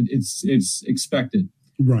it's expected.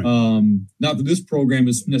 Right. Not that this program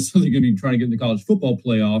is necessarily going to be trying to get in the college football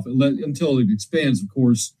playoff until it expands, of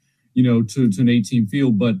course, to an 18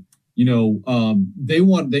 field. But they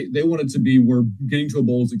want it to be where getting to a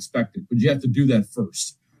bowl is expected, but you have to do that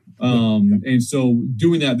first. And so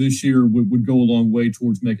doing that this year would go a long way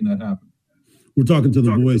towards making that happen. We're talking to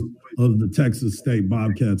the voice of the Texas State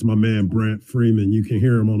Bobcats, my man Brant Freeman. You can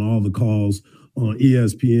hear him on all the calls on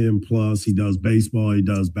ESPN Plus. He does baseball, he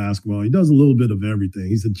does basketball, he does a little bit of everything.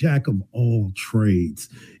 He's a jack of all trades,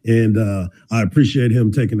 and I appreciate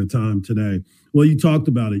him taking the time today. Well, you talked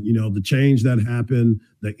about it. The change that happened,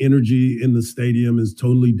 the energy in the stadium is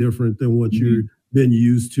totally different than what you've been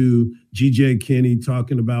used to. G.J. Kinney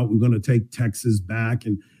talking about we're going to take Texas back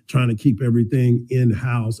and trying to keep everything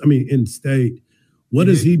in state. What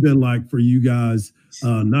has he been like for you guys,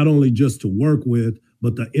 not only just to work with,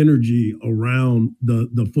 but the energy around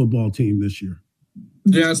the football team this year?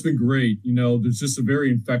 Yeah, it's been great. There's just a very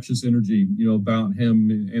infectious energy, about him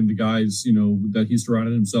and the guys, that he's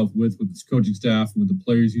surrounded himself with his coaching staff and with the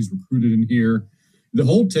players he's recruited in here. The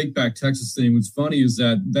whole Take Back Texas thing, what's funny is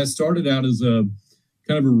that started out as a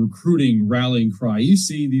kind of a recruiting rallying cry. You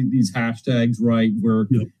see these hashtags, right, where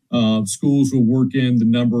schools will work in the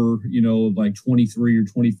number, like 23 or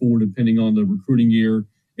 24, depending on the recruiting year,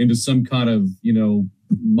 into some kind of,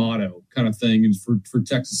 motto kind of thing. And for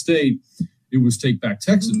Texas State, it was Take Back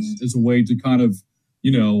Texas as a way to kind of,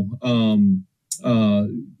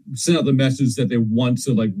 send out the message that they want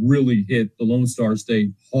to like really hit the Lone Star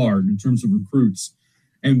State hard in terms of recruits.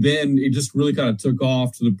 And then it just really kind of took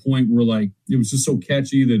off to the point where like it was just so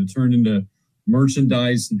catchy that it turned into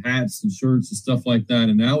merchandise and hats and shirts and stuff like that.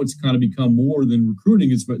 And now it's kind of become more than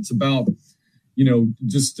recruiting. It's about,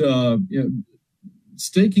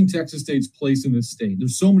 staking Texas State's place in this state.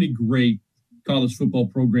 There's so many great college football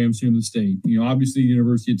programs here in the state. Obviously the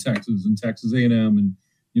University of Texas and Texas A&M and,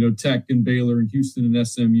 Tech and Baylor and Houston and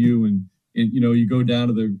SMU and you go down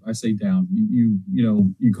to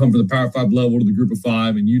you come from the Power 5 level to the Group of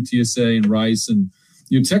 5 and UTSA and Rice and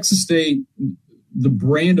Texas State. The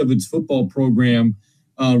brand of its football program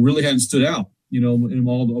really hadn't stood out,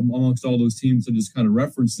 amongst all those teams that just kind of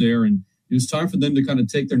referenced there, and it was time for them to kind of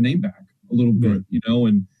take their name back a little bit,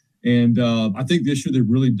 and I think this year they've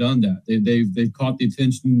really done that. They've caught the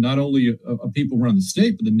attention not only of people around the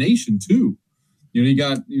state but the nation too. You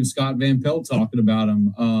got Scott Van Pelt talking about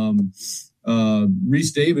him.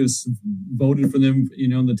 Reese Davis voted for them,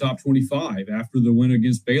 in the top 25 after the win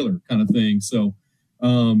against Baylor, kind of thing. So,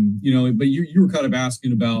 but you were kind of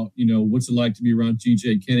asking about, what's it like to be around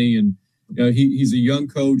G.J. Kinney, and he's a young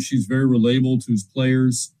coach. He's very relatable to his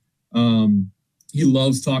players. He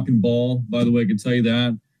loves talking ball. By the way, I can tell you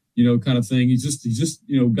that. Kind of thing. He's just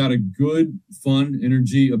got a good, fun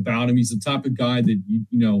energy about him. He's the type of guy that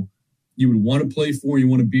you would want to play for, you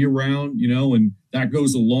want to be around, and that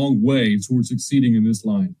goes a long way towards succeeding in this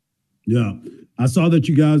line. Yeah. I saw that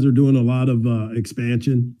you guys are doing a lot of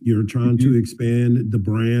expansion. You're trying to expand the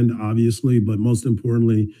brand, obviously, but most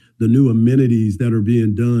importantly, the new amenities that are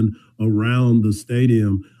being done around the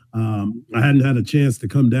stadium. I hadn't had a chance to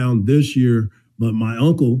come down this year, but my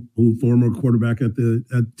uncle, who former quarterback at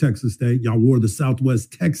Texas State, y'all wore the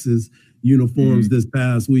Southwest Texas uniforms this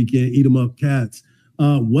past weekend, eat 'em up Cats.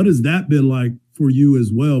 What has that been like for you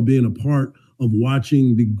as well, being a part of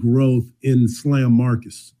watching the growth in Slam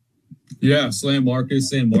Marcus? Yeah, Slam Marcus,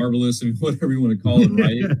 San Marvelous, and whatever you want to call it,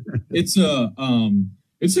 right? It's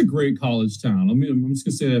a great college town. I mean, I'm just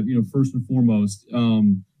gonna say that, first and foremost,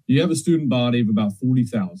 you have a student body of about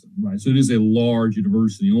 40,000, right? So it is a large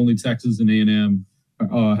university. Only Texas and A&M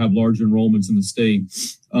have large enrollments in the state.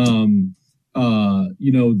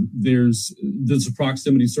 There's a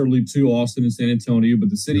proximity certainly to Austin and San Antonio, but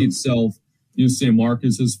the city itself, San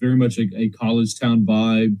Marcos is very much a college town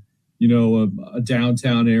vibe. A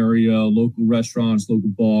downtown area, local restaurants, local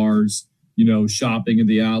bars, shopping in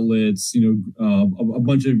the outlets, a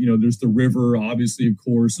bunch of, there's the river, obviously, of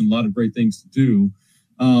course, and a lot of great things to do.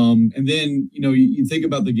 And then, you think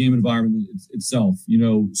about the game environment itself,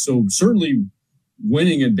 so certainly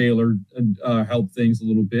winning at Baylor helped things a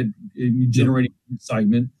little bit, generating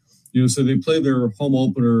excitement. So they play their home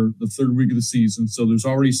opener the third week of the season. So there's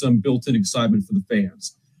already some built-in excitement for the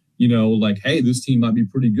fans. Like, hey, this team might be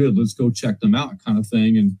pretty good. Let's go check them out, kind of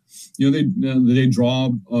thing. And they draw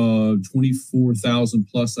 24,000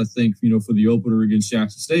 plus, I think, for the opener against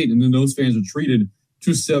Jackson State, and then those fans are treated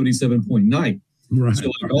to 77-point night. Right. So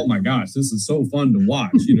like, oh my gosh, this is so fun to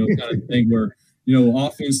watch. Kind of thing where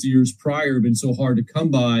offense the years prior have been so hard to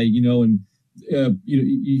come by. And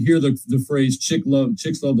you hear the phrase chicks love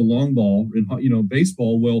the long ball in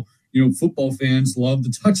baseball. Well, football fans love the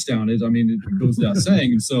touchdown. It goes without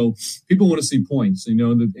saying. And so people want to see points, and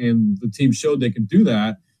the team showed they can do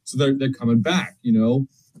that. So they're coming back, and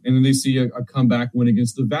then they see a comeback win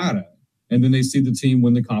against Nevada. And then they see the team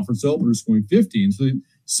win the conference opener scoring 50. And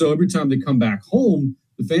so every time they come back home,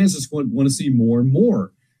 the fans just want to see more and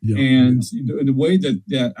more. Yeah. And the way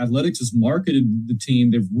that athletics has marketed the team,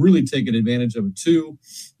 they've really taken advantage of it too,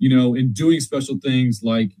 in doing special things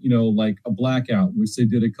like a blackout, which they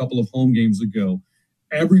did a couple of home games ago.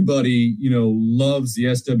 Everybody, loves the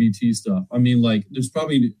SWT stuff. There's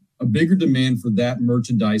probably a bigger demand for that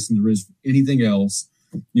merchandise than there is for anything else,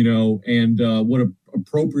 and what an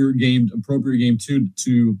appropriate game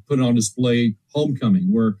to put on display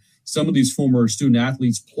homecoming, where some of these former student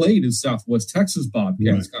athletes played as Southwest Texas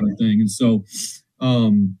Bobcats, kind of thing. And so,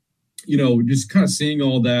 just kind of seeing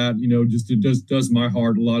all that, it does my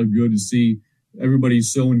heart a lot of good to see everybody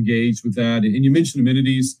so engaged with that. And you mentioned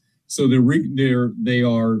amenities. So they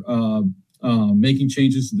are making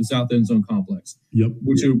changes to the South End Zone complex,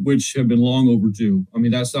 which have been long overdue.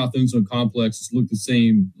 That South End Zone complex has looked the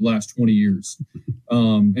same the last 20 years.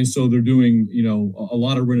 And so they're doing, a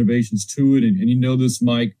lot of renovations to it. And this,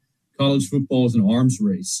 Mike, college football is an arms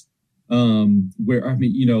race, where,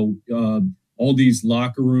 all these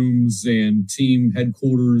locker rooms and team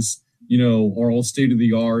headquarters, are all state of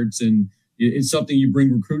the arts, and it's something you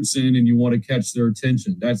bring recruits in and you want to catch their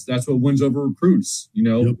attention. That's what wins over recruits,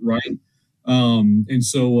 right? And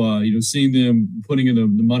so, seeing them putting in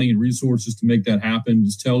the money and resources to make that happen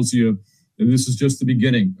just tells you that this is just the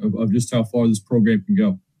beginning of just how far this program can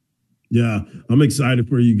go. Yeah, I'm excited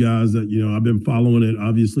for you guys. That I've been following it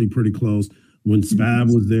obviously pretty close. When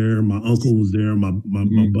Spab was there, my uncle was there, my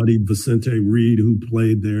buddy Vicente Reed, who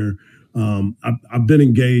played there. I've been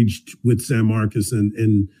engaged with San Marcos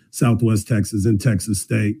in Southwest Texas and Texas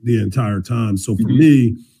State the entire time. So for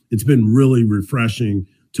me, it's been really refreshing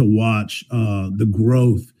to watch the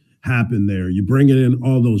growth happen there. You bring in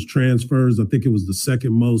all those transfers. I think it was the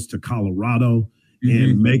second most to Colorado,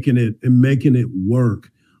 and making it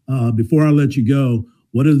work. Before I let you go,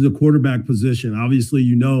 what is the quarterback position? Obviously,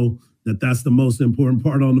 that's the most important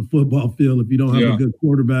part on the football field. If you don't have a good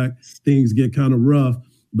quarterback, things get kind of rough.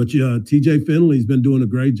 But TJ Finley's been doing a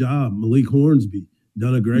great job. Malik Hornsby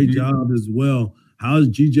done a great job as well. How is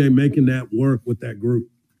GJ making that work with that group?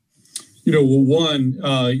 One,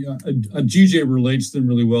 GJ relates to them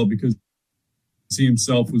really well because he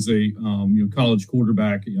himself was a college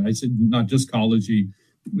quarterback. I said not just college. He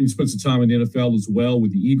spent some time in the NFL as well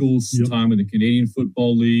with the Eagles, time in the Canadian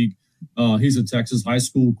Football League. He's a Texas high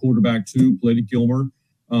school quarterback too, played at Gilmer,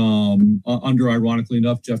 under, ironically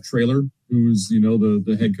enough, Jeff Traylor, who's,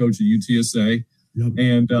 the head coach at UTSA.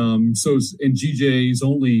 And GJ is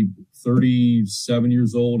only 37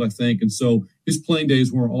 years old, I think. And so his playing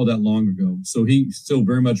days weren't all that long ago. So he still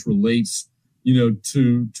very much relates,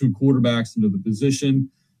 to quarterbacks into the position.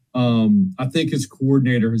 I think his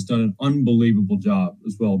coordinator has done an unbelievable job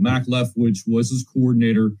as well. Mac Leftwich was his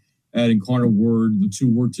coordinator at Incarnate Word. The two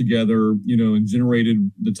worked together, and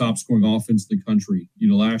generated the top scoring offense in the country.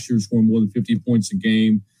 Last year scoring more than 50 points a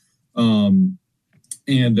game. So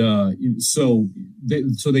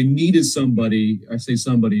they needed somebody. I say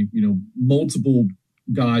somebody, multiple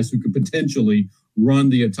guys who could potentially run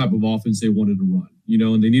the type of offense they wanted to run.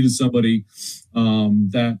 And they needed somebody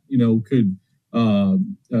that could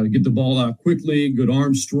get the ball out quickly, good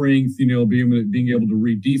arm strength. Being able to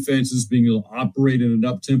read defenses, being able to operate in an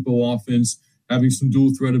up-tempo offense, having some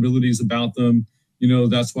dual threat abilities about them.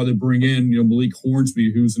 That's why they bring in, Malik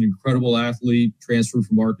Hornsby, who's an incredible athlete, transferred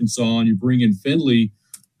from Arkansas, and you bring in Finley,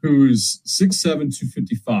 who's 6'7",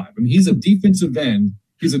 255. I mean, he's a defensive end.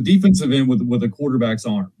 He's a defensive end with a quarterback's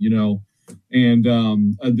arm, and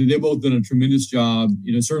they've both done a tremendous job.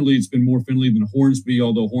 Certainly it's been more Finley than Hornsby,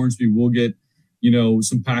 although Hornsby will get,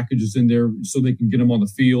 some packages in there so they can get him on the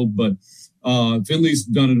field. But Finley's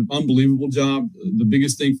done an unbelievable job. The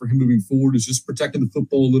biggest thing for him moving forward is just protecting the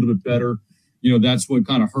football a little bit better. That's what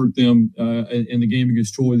kind of hurt them in the game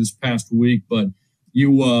against Troy this past week. But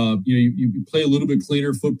you play a little bit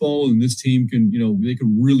cleaner football, and this team they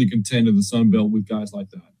can really contend in the Sun Belt with guys like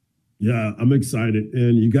that. Yeah, I'm excited.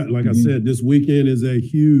 And you got, like I said, this weekend is a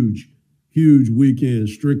huge, huge weekend,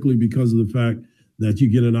 strictly because of the fact that you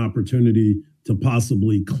get an opportunity to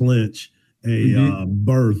possibly clinch a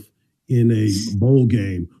berth in a bowl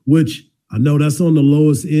game, which I know that's on the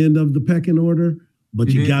lowest end of the pecking order, but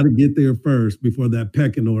you got to get there first before that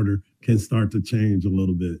pecking order can start to change a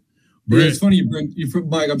little bit. Yeah, it's funny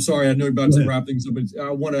Mike. I'm sorry, I know you're about to wrap things up, but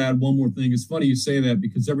I want to add one more thing. It's funny you say that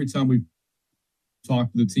because every time we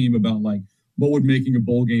talk to the team about like what would making a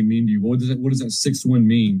bowl game mean to you, what does that 6th win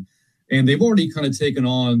mean, and they've already kind of taken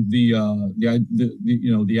on the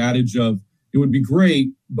adage of it would be great,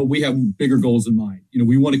 but we have bigger goals in mind.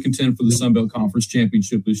 We want to contend for the Sun Belt Conference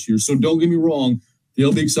Championship this year. So don't get me wrong,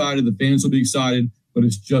 they'll be excited, the fans will be excited, but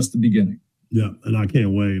it's just the beginning. Yeah, and I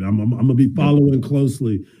can't wait. I'm going to be following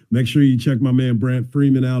closely. Make sure you check my man Brant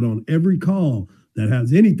Freeman out on every call that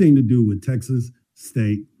has anything to do with Texas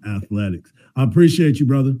State athletics. I appreciate you,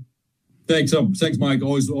 brother. Thanks, Mike.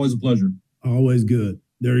 Always a pleasure. Always good.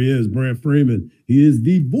 There he is, Brant Freeman. He is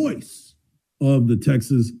the voice of the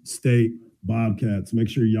Texas State Bobcats. Make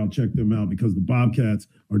sure y'all check them out because the Bobcats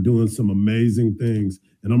are doing some amazing things,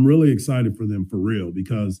 and I'm really excited for them for real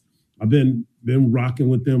because I've been rocking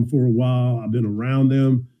with them for a while. I've been around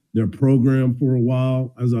them, their program for a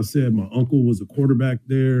while. As I said, my uncle was a quarterback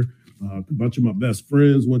there. A bunch of my best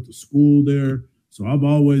friends went to school there. So I've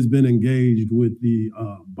always been engaged with the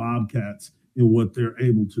Bobcats and what they're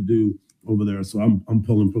able to do over there. So I'm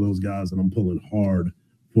pulling for those guys, and I'm pulling hard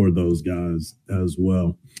for those guys as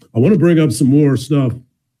well. I want to bring up some more stuff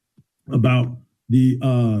about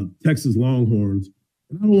the Texas Longhorns.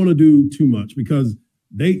 And I don't want to do too much because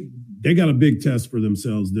they got a big test for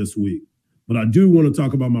themselves this week. But I do want to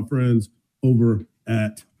talk about my friends over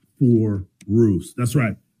at 4 Roofs. That's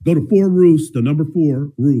right. Go to 4 Roofs, the number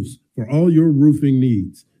 4 Roofs, for all your roofing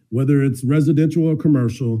needs. Whether it's residential or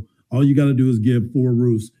commercial, all you got to do is give 4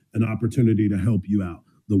 Roofs an opportunity to help you out.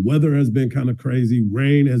 The weather has been kind of crazy.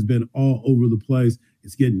 Rain has been all over the place.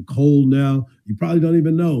 It's getting cold now. You probably don't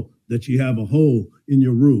even know that you have a hole in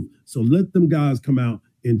your roof. So let them guys come out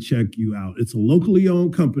and check you out. It's a locally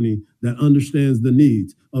owned company that understands the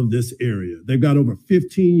needs of this area. They've got over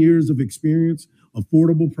 15 years of experience,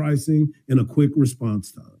 affordable pricing, and a quick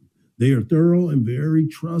response time. They are thorough and very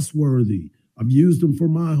trustworthy. I've used them for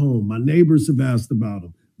my home. My neighbors have asked about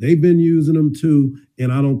them. They've been using them too,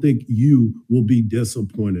 and I don't think you will be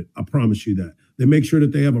disappointed. I promise you that. They make sure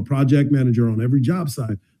that they have a project manager on every job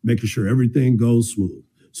site, making sure everything goes smooth.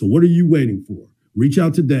 So what are you waiting for? Reach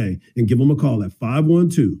out today and give them a call at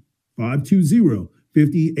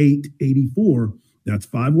 512-520-5884. That's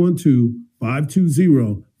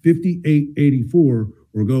 512-520-5884,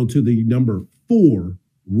 or go to the number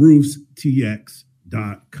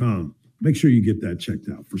 4roofstx.com. Make sure you get that checked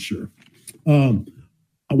out for sure.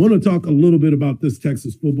 I want to talk a little bit about this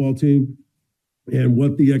Texas football team and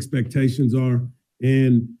what the expectations are.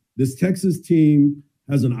 And this Texas team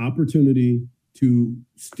has an opportunity to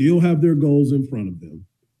still have their goals in front of them.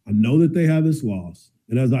 I know that they have this loss.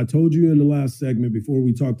 And as I told you in the last segment, before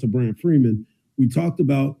we talked to Brant Freeman, we talked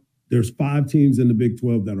about there's 5 teams in the Big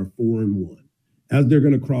 12 that are 4-1. As they're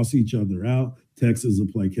going to cross each other out, Texas will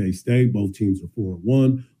play K-State. Both teams are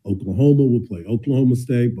 4-1. Oklahoma will play Oklahoma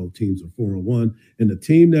State. Both teams are 4-1. And the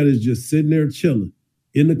team that is just sitting there chilling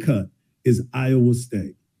in the cut is Iowa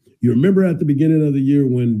State. You remember at the beginning of the year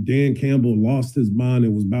when Dan Campbell lost his mind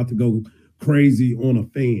and was about to go crazy on a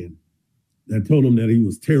fan that told him that he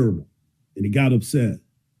was terrible, and he got upset.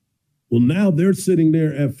 Well, now they're sitting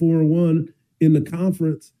there at 4-1 in the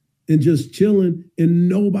conference and just chilling, and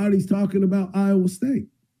nobody's talking about Iowa State.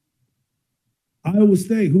 Iowa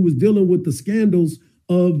State, who was dealing with the scandals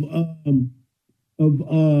of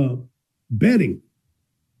betting.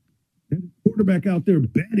 Quarterback out there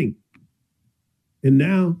betting. And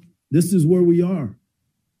now this is where we are.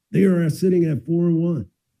 They are sitting at 4-1.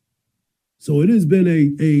 So it has been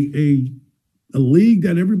a league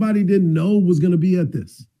that everybody didn't know was going to be at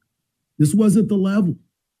this. This wasn't the level.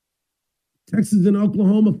 Texas and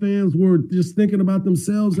Oklahoma fans were just thinking about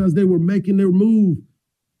themselves as they were making their move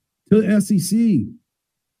to the SEC.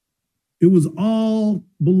 It was all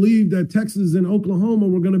believed that Texas and Oklahoma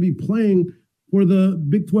were going to be playing for the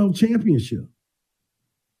Big 12 championship.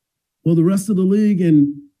 Well, the rest of the league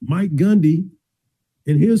and Mike Gundy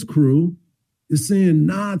and his crew is saying,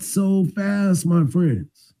 not so fast, my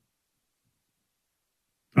friends.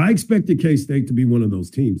 I expected K-State to be one of those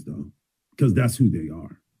teams, though, because that's who they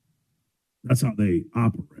are. That's how they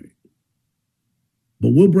operate.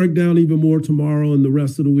 But we'll break down even more tomorrow and the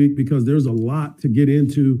rest of the week because there's a lot to get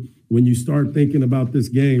into when you start thinking about this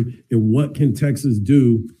game and what can Texas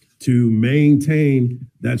do to maintain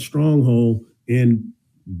that stronghold and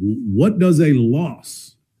what does a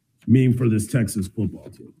loss mean for this Texas football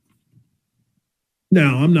team?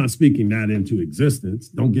 Now, I'm not speaking that into existence.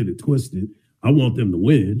 Don't get it twisted. I want them to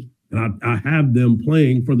win, and I have them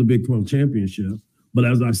playing for the Big 12 championship. But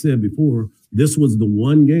as I said before, this was the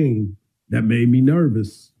one game that made me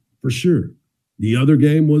nervous for sure. The other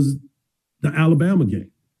game was the Alabama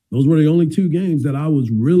game. Those were the only two games that I was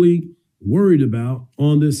really worried about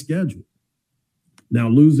on this schedule. Now,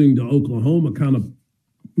 losing to Oklahoma kind of,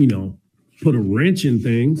 put a wrench in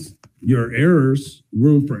things. Your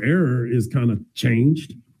room for error is kind of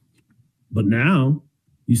changed. But now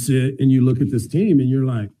you sit and you look at this team and you're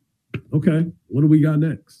like, okay, what do we got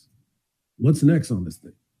next? What's next on this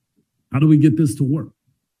thing? How do we get this to work?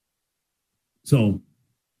 So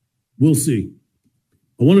we'll see.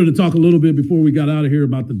 I wanted to talk a little bit before we got out of here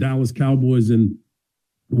about the Dallas Cowboys and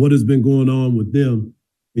what has been going on with them.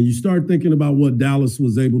 And you start thinking about what Dallas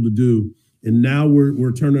was able to do. And now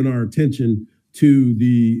we're turning our attention to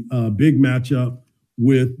the big matchup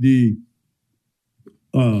with the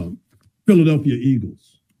Philadelphia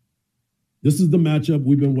Eagles. This is the matchup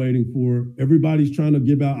we've been waiting for. Everybody's trying to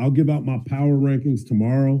give out. I'll give out my power rankings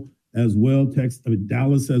tomorrow as well.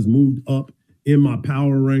 Dallas has moved up in my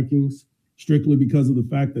power rankings strictly because of the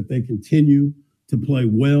fact that they continue to play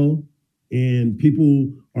well, and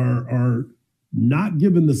people are not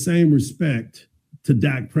giving the same respect to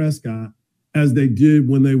Dak Prescott as they did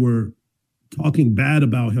when they were talking bad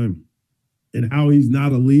about him and how he's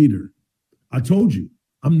not a leader. I told you,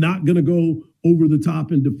 I'm not going to go over the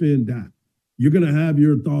top and defend Dak. You're going to have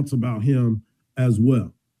your thoughts about him as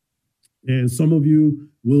well. And some of you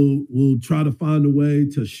will try to find a way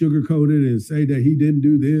to sugarcoat it and say that he didn't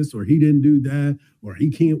do this or he didn't do that or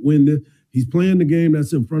he can't win this. He's playing the game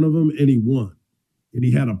that's in front of him, and he won. And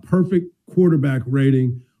he had a perfect quarterback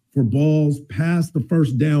rating for balls past the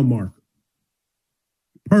first down marker.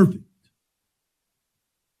 Perfect.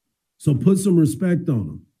 So put some respect on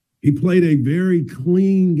him. He played a very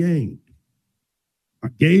clean game. I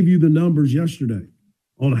gave you the numbers yesterday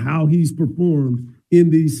on how he's performed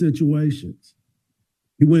in these situations.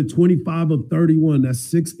 He went 25 of 31. That's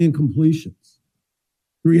 6 incompletions,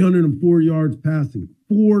 304 yards passing,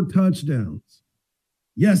 4 touchdowns.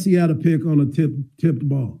 Yes, he had a pick on a tipped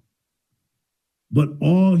ball. But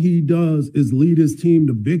all he does is lead his team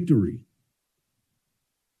to victory.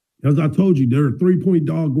 As I told you, they're a 3-point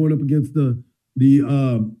dog going up against the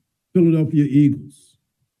Philadelphia Eagles.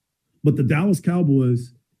 But the Dallas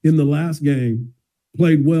Cowboys in the last game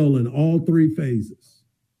played well in all 3 phases.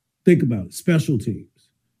 Think about it. Special teams.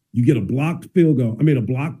 You get a blocked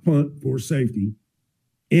punt for safety,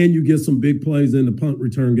 and you get some big plays in the punt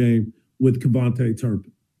return game with Kevontae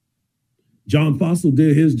Turpin. John Fossil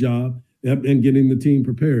did his job in getting the team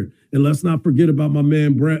prepared. And let's not forget about my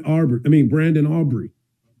man Brandon Aubrey,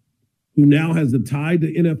 who now has tied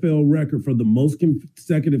the NFL record for the most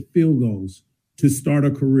consecutive field goals to start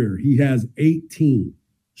a career. He has 18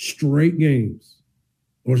 straight games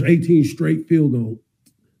or 18 straight field goals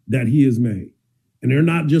that he has made. And they're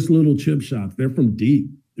not just little chip shots. They're from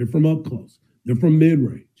deep. They're from up close. They're from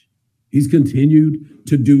mid-range. He's continued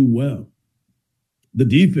to do well. The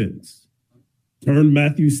defense turned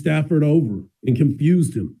Matthew Stafford over and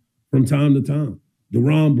confused him from time to time.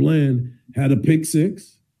 DeRon Bland had a pick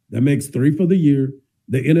 6. That makes 3 for the year.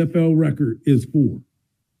 The NFL record is 4.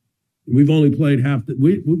 We've only played half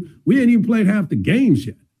we ain't even played half the games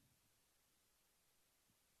yet.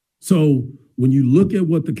 So when you look at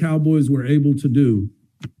what the Cowboys were able to do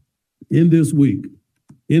in this week,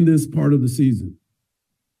 in this part of the season,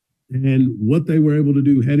 and what they were able to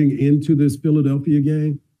do heading into this Philadelphia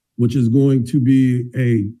game, which is going to be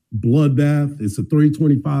a bloodbath. It's a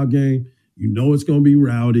 325 game. You know it's going to be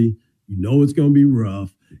rowdy. You know it's going to be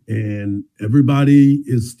rough. And everybody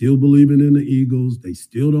is still believing in the Eagles. They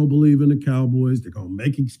still don't believe in the Cowboys. They're going to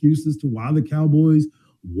make excuses to why the Cowboys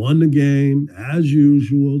won the game. As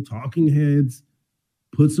usual, talking heads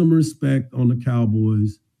put some respect on the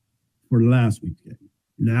Cowboys for last week's game.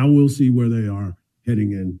 Now we'll see where they are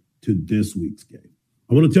heading into this week's game.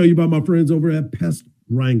 I want to tell you about my friends over at Pest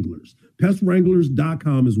Wranglers.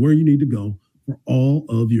 PestWranglers.com is where you need to go for all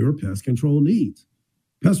of your pest control needs.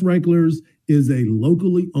 Pest Wranglers is a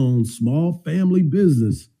locally owned small family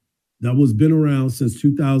business that was been around since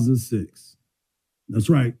 2006. That's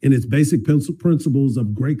right. And its basic principles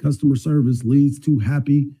of great customer service leads to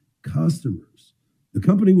happy customers. The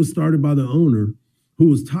company was started by the owner who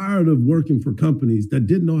was tired of working for companies that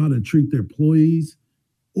didn't know how to treat their employees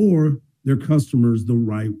or their customers the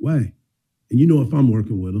right way. And you know, if I'm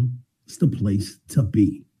working with them, it's the place to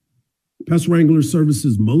be. Pest Wrangler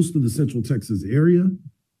services most of the Central Texas area.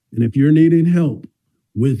 And if you're needing help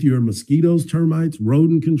with your mosquitoes, termites,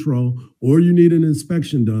 rodent control, or you need an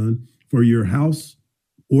inspection done for your house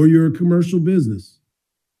or your commercial business,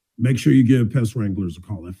 make sure you give Pest Wranglers a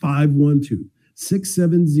call at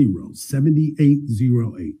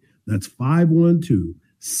 512-670-7808. That's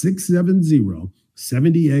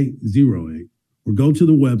 512-670-7808. Or go to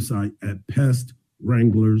the website at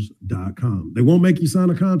pestwranglers.com. They won't make you sign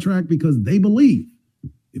a contract because they believe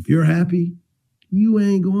if you're happy, you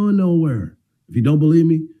ain't going nowhere. If you don't believe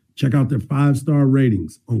me, check out their 5-star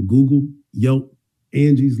ratings on Google, Yelp,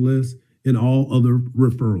 Angie's List, and all other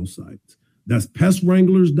referral sites. That's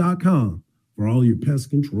pestwranglers.com for all your pest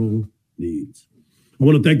control needs. I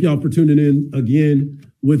want to thank y'all for tuning in again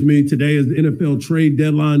with me. Today is the NFL trade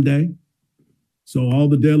deadline day. So all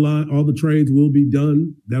the trades will be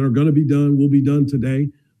done that are going to be done will be done today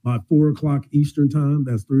by 4 o'clock Eastern time.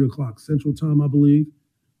 That's 3 o'clock Central time, I believe.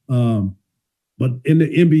 But in the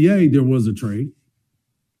NBA, there was a trade.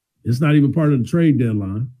 It's not even part of the trade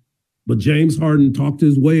deadline. But James Harden talked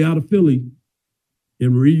his way out of Philly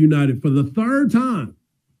and reunited for the third time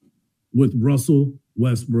with Russell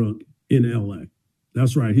Westbrook in LA.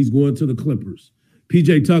 That's right. He's going to the Clippers.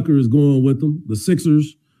 PJ Tucker is going with them. The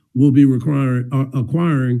Sixers will be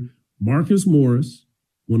acquiring Marcus Morris,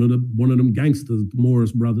 one of them gangsters,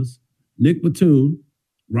 Morris brothers, Nick Batum,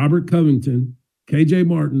 Robert Covington, KJ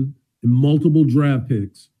Martin, and multiple draft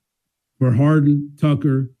picks for Harden,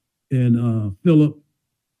 Tucker, and Philip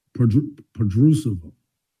Podrusovo,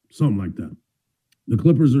 something like that. The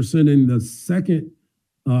Clippers are sending the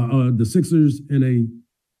Sixers in a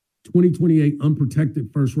 2028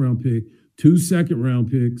 unprotected first-round pick, 2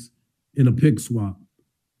 second-round picks, and a pick swap.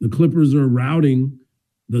 The Clippers are routing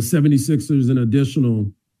the 76ers an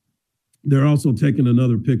additional. They're also taking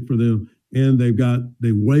another pick for them, and they're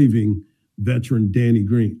waiving veteran Danny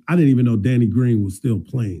Green. I didn't even know Danny Green was still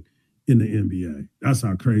playing in the NBA. That's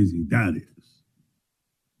how crazy that is.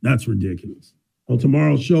 That's ridiculous. On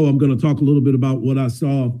tomorrow's show, I'm going to talk a little bit about what I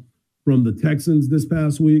saw from the Texans this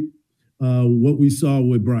past week, what we saw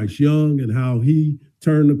with Bryce Young and how he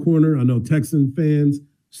turned the corner. I know Texan fans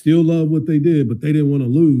still love what they did, but they didn't want to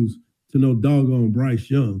lose to no doggone Bryce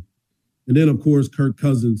Young. And then, of course, Kirk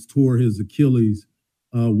Cousins tore his Achilles.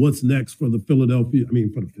 What's next for the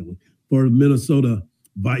Minnesota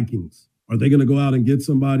Vikings? Are they going to go out and get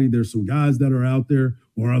somebody? There's some guys that are out there,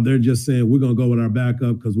 or are they just saying we're going to go with our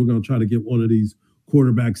backup because we're going to try to get one of these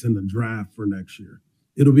quarterbacks in the draft for next year?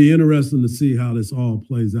 It'll be interesting to see how this all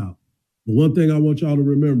plays out. But one thing I want y'all to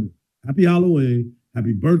remember, happy Halloween.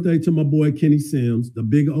 Happy birthday to my boy Kenny Sims, the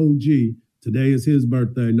big OG. Today is his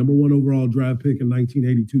birthday. Number 1 overall draft pick in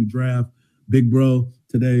 1982 draft. Big bro,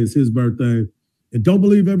 today is his birthday. And don't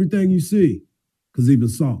believe everything you see, because even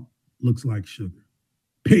salt looks like sugar.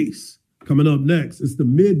 Peace. Coming up next, it's the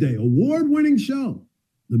Midday award-winning show,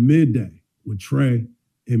 The Midday with Trey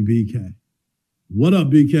and BK. What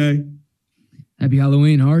up, BK? Happy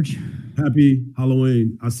Halloween, Hardge. Happy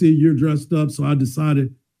Halloween. I see you're dressed up, so I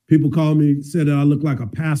decided. People call me, said that I look like a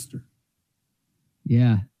pastor.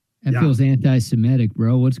 Yeah, that feels anti-Semitic,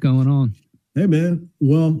 bro. What's going on? Hey, man.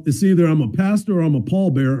 Well, it's either I'm a pastor or I'm a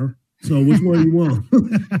pallbearer. So which one you want?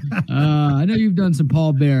 I know you've done some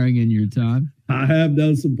pallbearing in your time. I have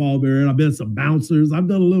done some pallbearing. I've been some bouncers. I've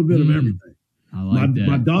done a little bit of everything. I like that.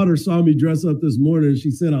 My daughter saw me dress up this morning. And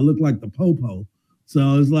she said I look like the Popo.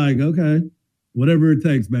 So it's like, okay, whatever it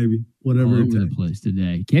takes, baby. Whatever it takes. All over the place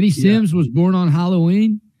today. Kenny Sims was born on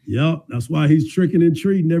Halloween. Yep, that's why he's tricking and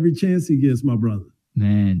treating every chance he gets, my brother.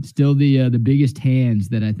 Man, still the biggest hands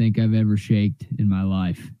that I think I've ever shaked in my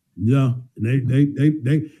life. Yeah, and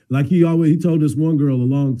they like he told this one girl a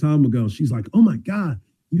long time ago. She's like, "Oh my God,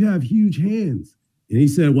 you have huge hands," and he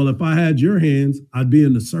said, "Well, if I had your hands, I'd be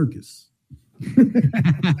in the circus."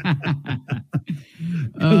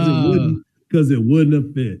 Because it wouldn't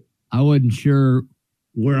have fit. I wasn't sure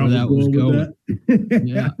where I was going with that.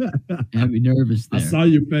 Yeah, had me nervous there. I saw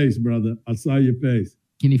your face, brother. I saw your face.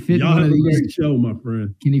 Can he fit Y'all in one have of a these? great show, my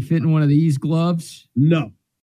friend. Can he fit in one of these gloves? No.